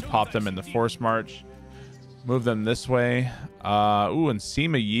sooner. We're going to pop them in the force march. Move them this way. Ooh, and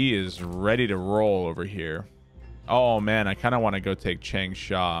Sima Yi is ready to roll over here. Oh, man, I kind of want to go take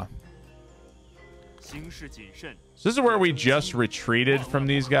Changsha. So this is where we just retreated from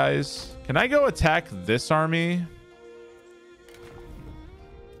these guys. Can I go attack this army?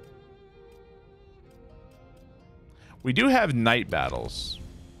 We do have night battles.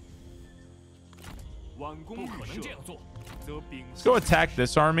 Let's go attack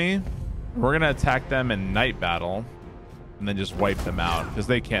this army. We're going to attack them in night battle and then just wipe them out because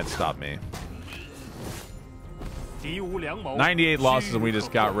they can't stop me. 98 losses and we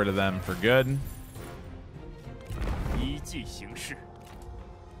just got rid of them for good.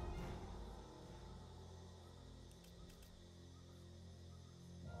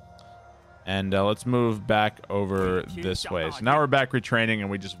 And let's move back over this way. So now we're back retraining and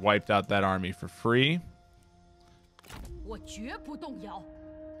we just wiped out that army for free.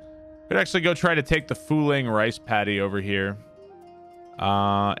 Could actually go try to take the Fuling rice paddy over here.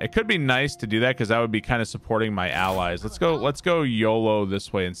 It could be nice to do that because that would be kind of supporting my allies. Let's go YOLO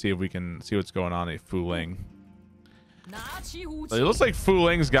this way and see if we can see what's going on at Fuling. So it looks like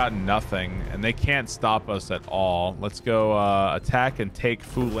Fuling's got nothing and they can't stop us at all. Let's go attack and take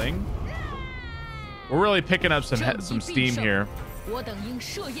Fuling. We're really picking up some steam here.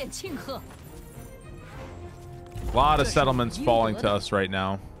 A lot of settlements falling to us right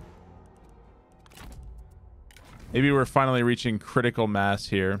now. Maybe we're finally reaching critical mass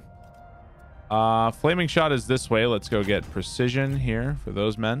here. Flaming shot is this way. Let's go get precision here for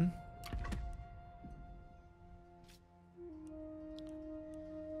those men.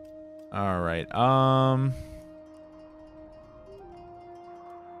 All right.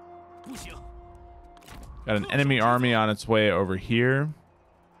 Got an enemy army on its way over here.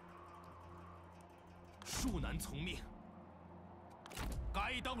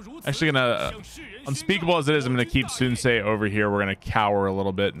 Actually gonna unspeakable as it is, I'm gonna keep Sunsei over here. We're gonna cower a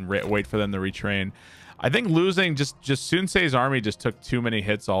little bit and wait for them to retrain. I think losing just Sunsei's army just took too many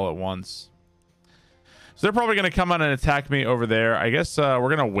hits all at once, so they're probably gonna come out and attack me over there. I guess we're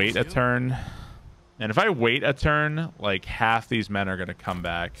gonna wait a turn, and if I wait a turn, like half these men are gonna come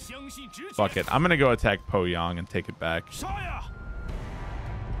back. Fuck it, I'm gonna go attack Po Yang and take it back.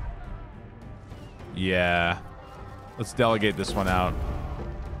 Yeah, let's delegate this one out.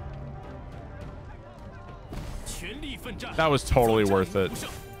 That was totally worth it.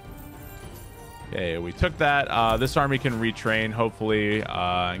 Okay, we took that. This army can retrain, hopefully,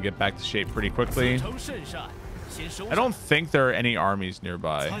 and get back to shape pretty quickly. I don't think there are any armies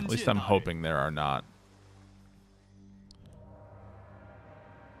nearby. At least I'm hoping there are not.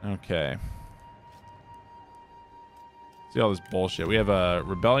 Okay. See all this bullshit. We have a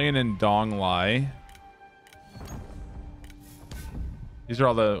rebellion in Dong Lai. These are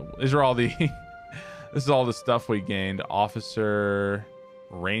all the this is all the stuff we gained. Officer,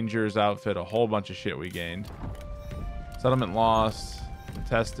 Rangers outfit, a whole bunch of shit we gained. Settlement lost,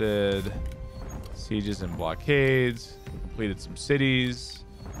 contested, sieges and blockades, completed some cities,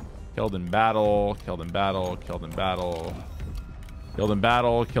 killed in battle, killed in battle, killed in battle, killed in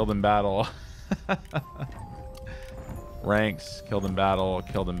battle, killed in battle. Ranks, killed in battle,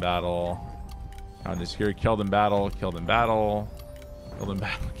 killed in battle. Found this here, killed in battle, killed in battle, killed in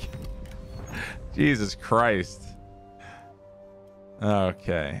battle. Jesus Christ.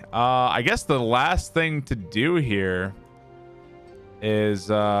 Okay. I guess the last thing to do here is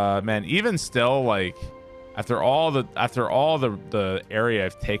man, even still, like after all the area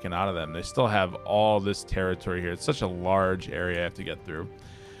I've taken out of them, they still have all this territory here. It's such a large area I have to get through.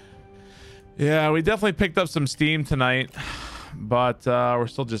 Yeah, we definitely picked up some steam tonight, but we're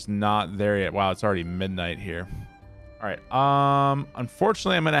still just not there yet. Wow, it's already midnight here. All right.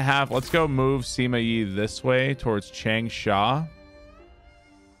 Unfortunately, I'm gonna have, let's go move Sima Yi this way towards Changsha.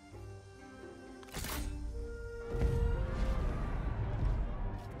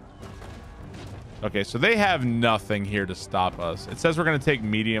 Okay, so they have nothing here to stop us. It says we're gonna take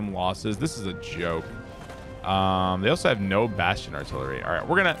medium losses. This is a joke. They also have no bastion artillery. All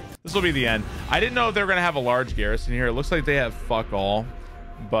right, this will be the end. I didn't know if they were gonna have a large garrison here. It looks like they have fuck all,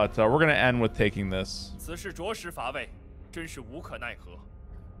 but we're gonna end with taking this.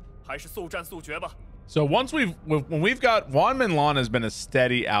 So once when we've got Wan Minlan has been a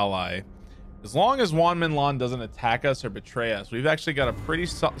steady ally. As long as Wan Minlan doesn't attack us or betray us, we've actually got a pretty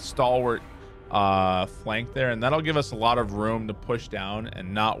stalwart flank there, and that'll give us a lot of room to push down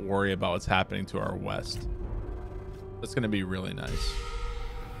and not worry about what's happening to our west. That's going to be really nice.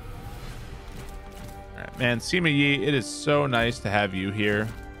 All right, man, Sima Yi, it is so nice to have you here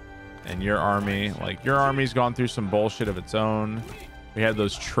and your army. Like, your army's gone through some bullshit of its own. We had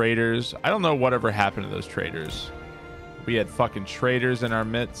those traitors. I don't know whatever happened to those traitors. We had fucking traitors in our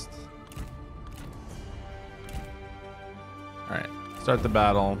midst. All right, start the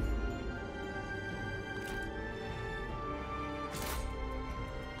battle.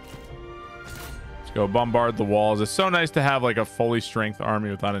 Go bombard the walls. It's so nice to have like a fully strength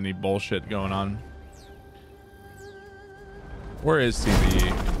army without any bullshit going on. Where is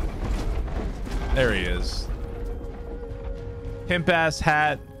CBE? There he is. Pimp ass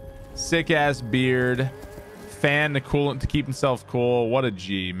hat, sick ass beard, fan to keep himself cool. What a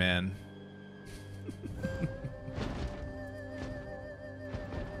G, man.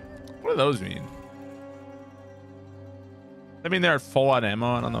 What do those mean? I mean, they're at full on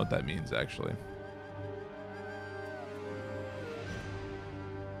ammo. I don't know what that means actually.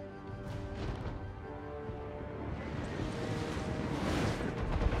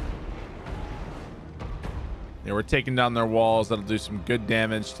 Yeah, we're taking down their walls. That'll do some good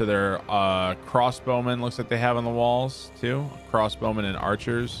damage to their crossbowmen. Looks like they have on the walls too. Crossbowmen and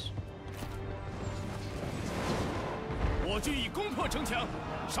archers. Let's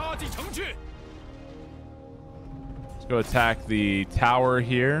go attack the tower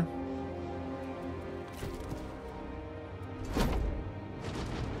here.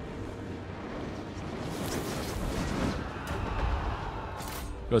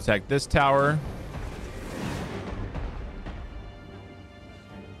 Go attack this tower.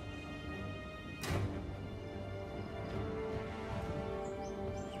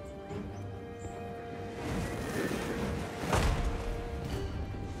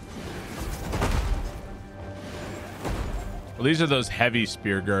 Well, these are those heavy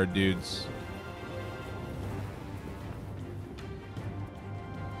spear guard dudes.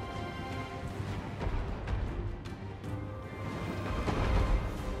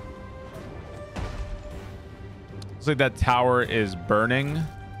 Looks like that tower is burning.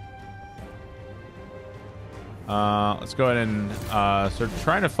 Let's go ahead and start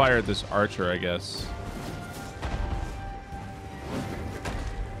trying to fire at this archer, I guess.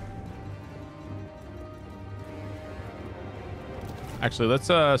 Actually, let's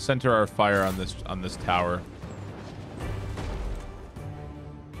center our fire on this tower.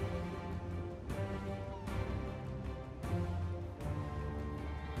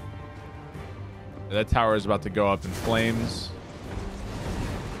 That tower is about to go up in flames.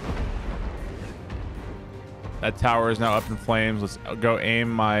 That tower is now up in flames. Let's go aim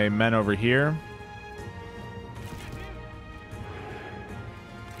my men over here.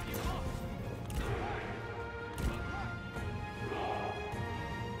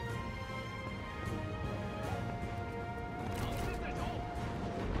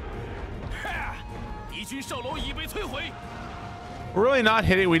 We're really not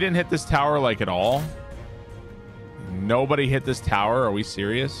hitting. We didn't hit this tower like at all. Nobody hit this tower. Are we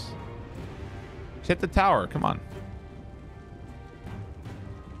serious? Just hit the tower. Come on.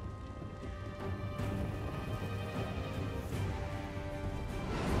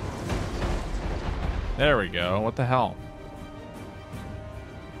 There we go. What the hell?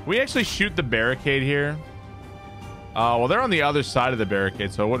 We actually shoot the barricade here. Well, they're on the other side of the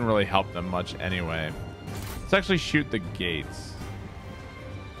barricade, so it wouldn't really help them much anyway. Let's actually shoot the gates.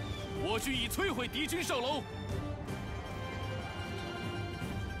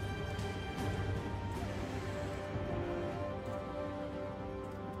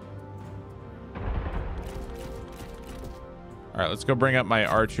 All right, let's go bring up my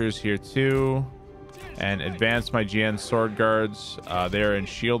archers here too and advance my GN sword guards. They're in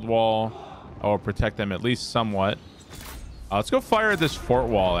shield wall. I will protect them at least somewhat. Let's go fire at this fort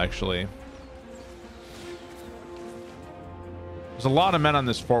wall, actually. There's a lot of men on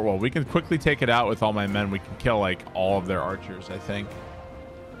this fort wall. We can quickly take it out with all my men. We can kill, like, all of their archers, I think.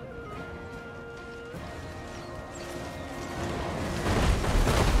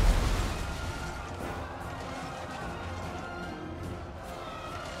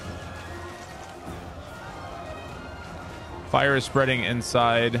 Fire is spreading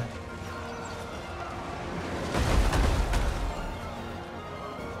inside.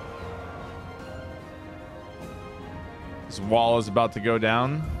 This wall is about to go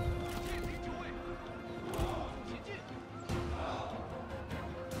down.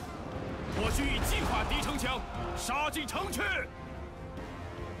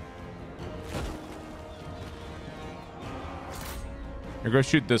 Here, go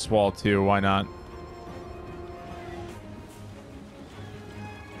shoot this wall too. Why not?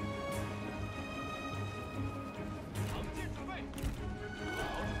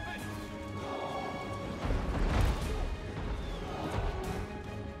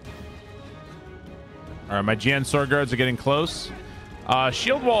 All right, my GN sword guards are getting close.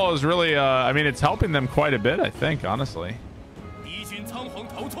 Shield wall is really, I mean, it's helping them quite a bit, I think, honestly.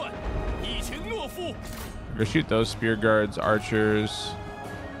 Go shoot those spear guards, archers.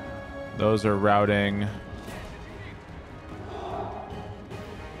 Those are routing.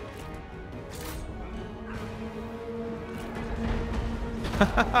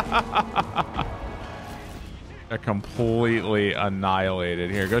 They're completely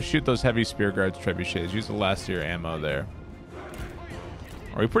annihilated. Here, go shoot those heavy spear guards, trebuchets. Use the last of your ammo there.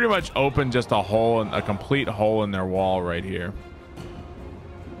 We pretty much opened just a hole, a complete hole in their wall right here.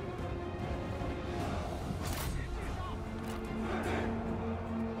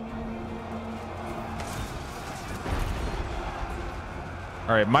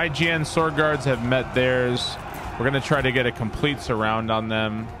 All right, my GN sword guards have met theirs. We're going to try to get a complete surround on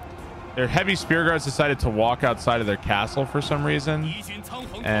them. Their heavy spear guards decided to walk outside of their castle for some reason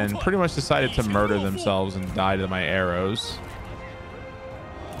and pretty much decided to murder themselves and die to my arrows.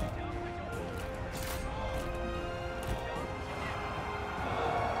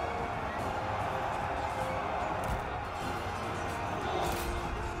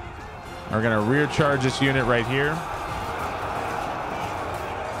 We're going to rear charge this unit right here.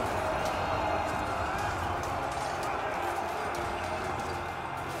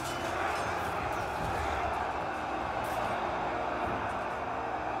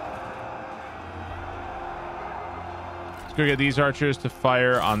 Let's go get these archers to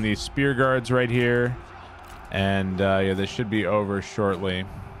fire on these spear guards right here. And yeah, this should be over shortly.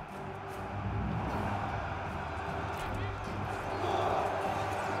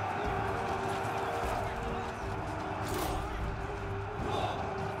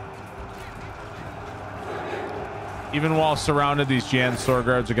 Even while surrounded, these Jian sword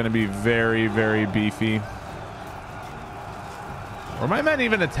guards are going to be very, very beefy. Were my men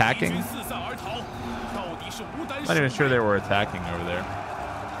even attacking? I'm not even sure they were attacking over there.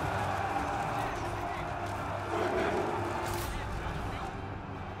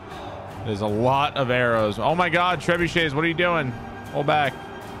 There's a lot of arrows. Oh my god, trebuchets, what are you doing? Hold back.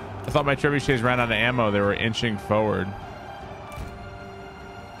 I thought my trebuchets ran out of ammo. They were inching forward.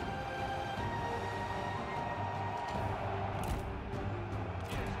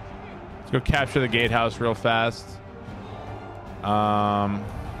 Let's go capture the gatehouse real fast.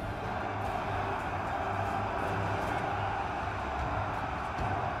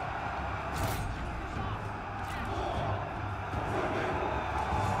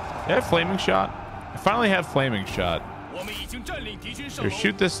 They have flaming shot. I finally have flaming shot. Here,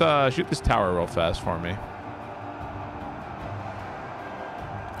 shoot this tower real fast for me.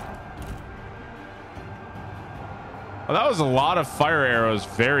 Oh, that was a lot of fire arrows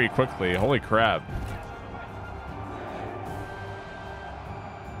very quickly. Holy crap.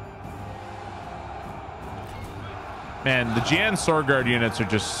 Man, the Jian sword guard units are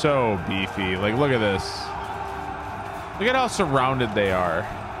just so beefy. Like, look at this. Look at how surrounded they are.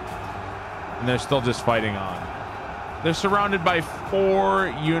 And they're still just fighting on. They're surrounded by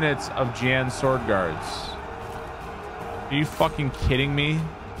 4 units of Jian sword guards. Are you fucking kidding me?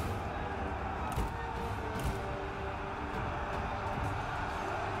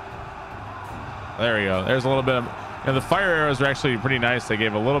 There we go. There's a little bit of... You know, the fire arrows are actually pretty nice. They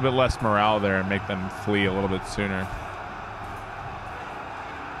gave a little bit less morale there and make them flee a little bit sooner.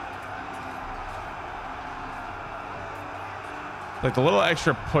 Like the little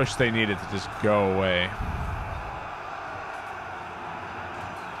extra push they needed to just go away.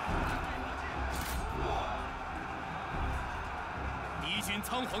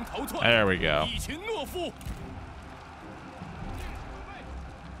 There we go.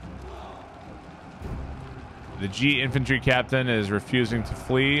 The G infantry captain is refusing to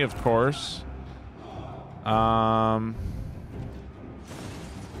flee, of course.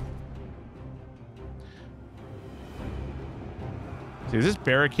 See, is this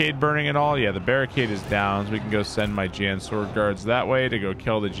barricade burning at all? Yeah, the barricade is down, so we can go send my Jian sword guards that way to go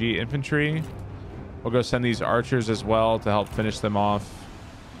kill the G infantry. We'll go send these archers as well to help finish them off.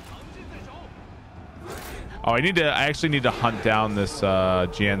 Oh, I actually need to hunt down this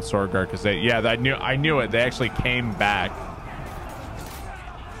Jian sword guard because I knew it. They actually came back.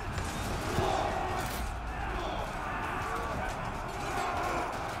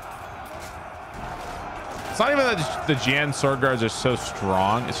 It's not even that the Jian sword guards are so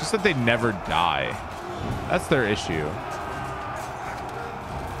strong. It's just that they never die. That's their issue.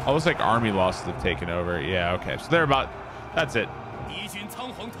 Oh, looks like army losses have taken over. Yeah, okay. So they're about... That's it.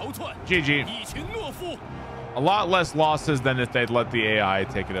 GG. A lot less losses than if they'd let the AI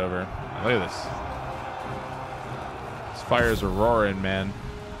take it over. Look at this. These fires are roaring, man.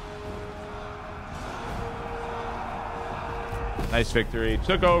 Nice victory.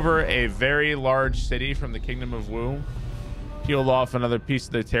 Took over a very large city from the Kingdom of Wu. Peeled off another piece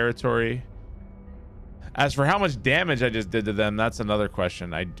of their territory. As for how much damage I just did to them, that's another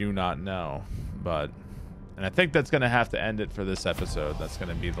question. I do not know. And I think that's going to have to end it for this episode. That's going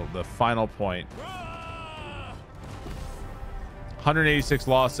to be the final point. 186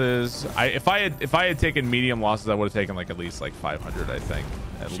 losses. If I had taken medium losses, I would have taken like at least like 500, I think.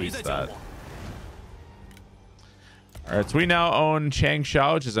 At least that. All right, so we now own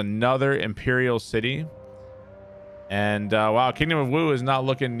Changsha, which is another imperial city. And wow, Kingdom of Wu is not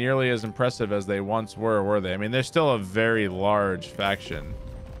looking nearly as impressive as they once were they? I mean, they're still a very large faction.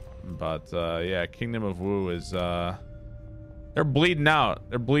 But yeah, Kingdom of Wu is they're bleeding out.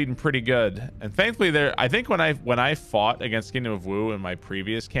 They're bleeding pretty good. And thankfully I think when I fought against Kingdom of Wu in my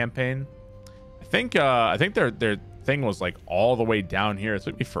previous campaign, I think their thing was like all the way down here. It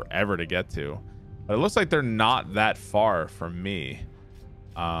took me forever to get to. But it looks like they're not that far from me.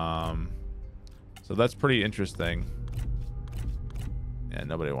 So that's pretty interesting. Yeah,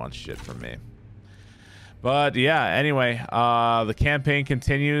 nobody wants shit from me. But yeah, anyway, the campaign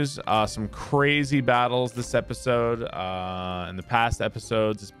continues. Some crazy battles this episode. In the past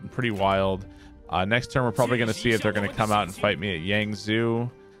episodes, it's been pretty wild. Next turn, we're probably going to see if they're going to come out and fight me at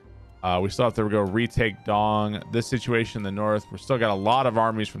Yangzhou. We still have to go retake Dong. This situation in the north, we're still got a lot of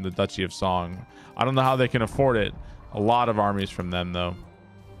armies from the Duchy of Song. I don't know how they can afford it. A lot of armies from them, though.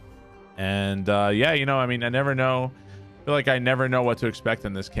 And yeah, you know, I mean, I never know. I feel like I never know what to expect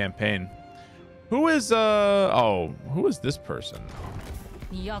in this campaign. Who is who is this person?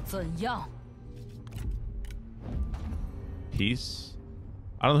 Peace.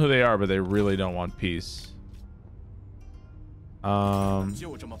 I don't know who they are, but they really don't want peace.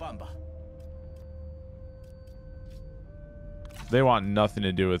 They want nothing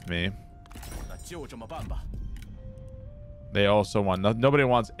to do with me. They also want nobody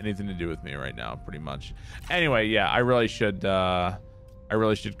wants anything to do with me right now, pretty much. Anyway, yeah, I really should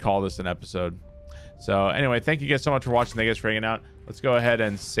call this an episode. So anyway, thank you guys so much for watching. Thank you guys for hanging out. Let's go ahead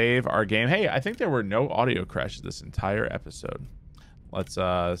and save our game. Hey, I think there were no audio crashes this entire episode. Let's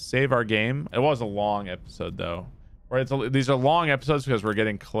save our game. It was a long episode though. Right, these are long episodes because we're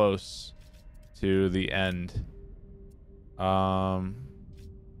getting close to the end. Hello?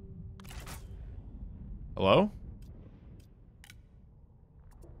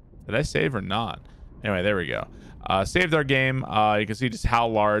 Did I save or not? Anyway, there we go. Saved our game. You can see just how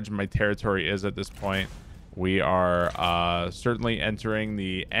large my territory is at this point. We are certainly entering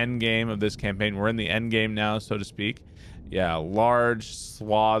the end game of this campaign. We're in the end game now, so to speak. Yeah, large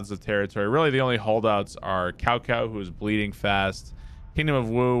swaths of territory. Really, the only holdouts are Cao Cao, who is bleeding fast, Kingdom of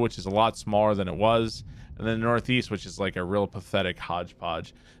Wu, which is a lot smaller than it was, and then the Northeast, which is like a real pathetic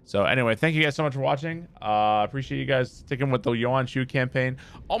hodgepodge. So anyway, thank you guys so much for watching. Appreciate you guys sticking with the Yuan Shu campaign.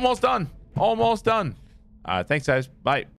 Almost done. Almost done. Thanks, guys. Bye.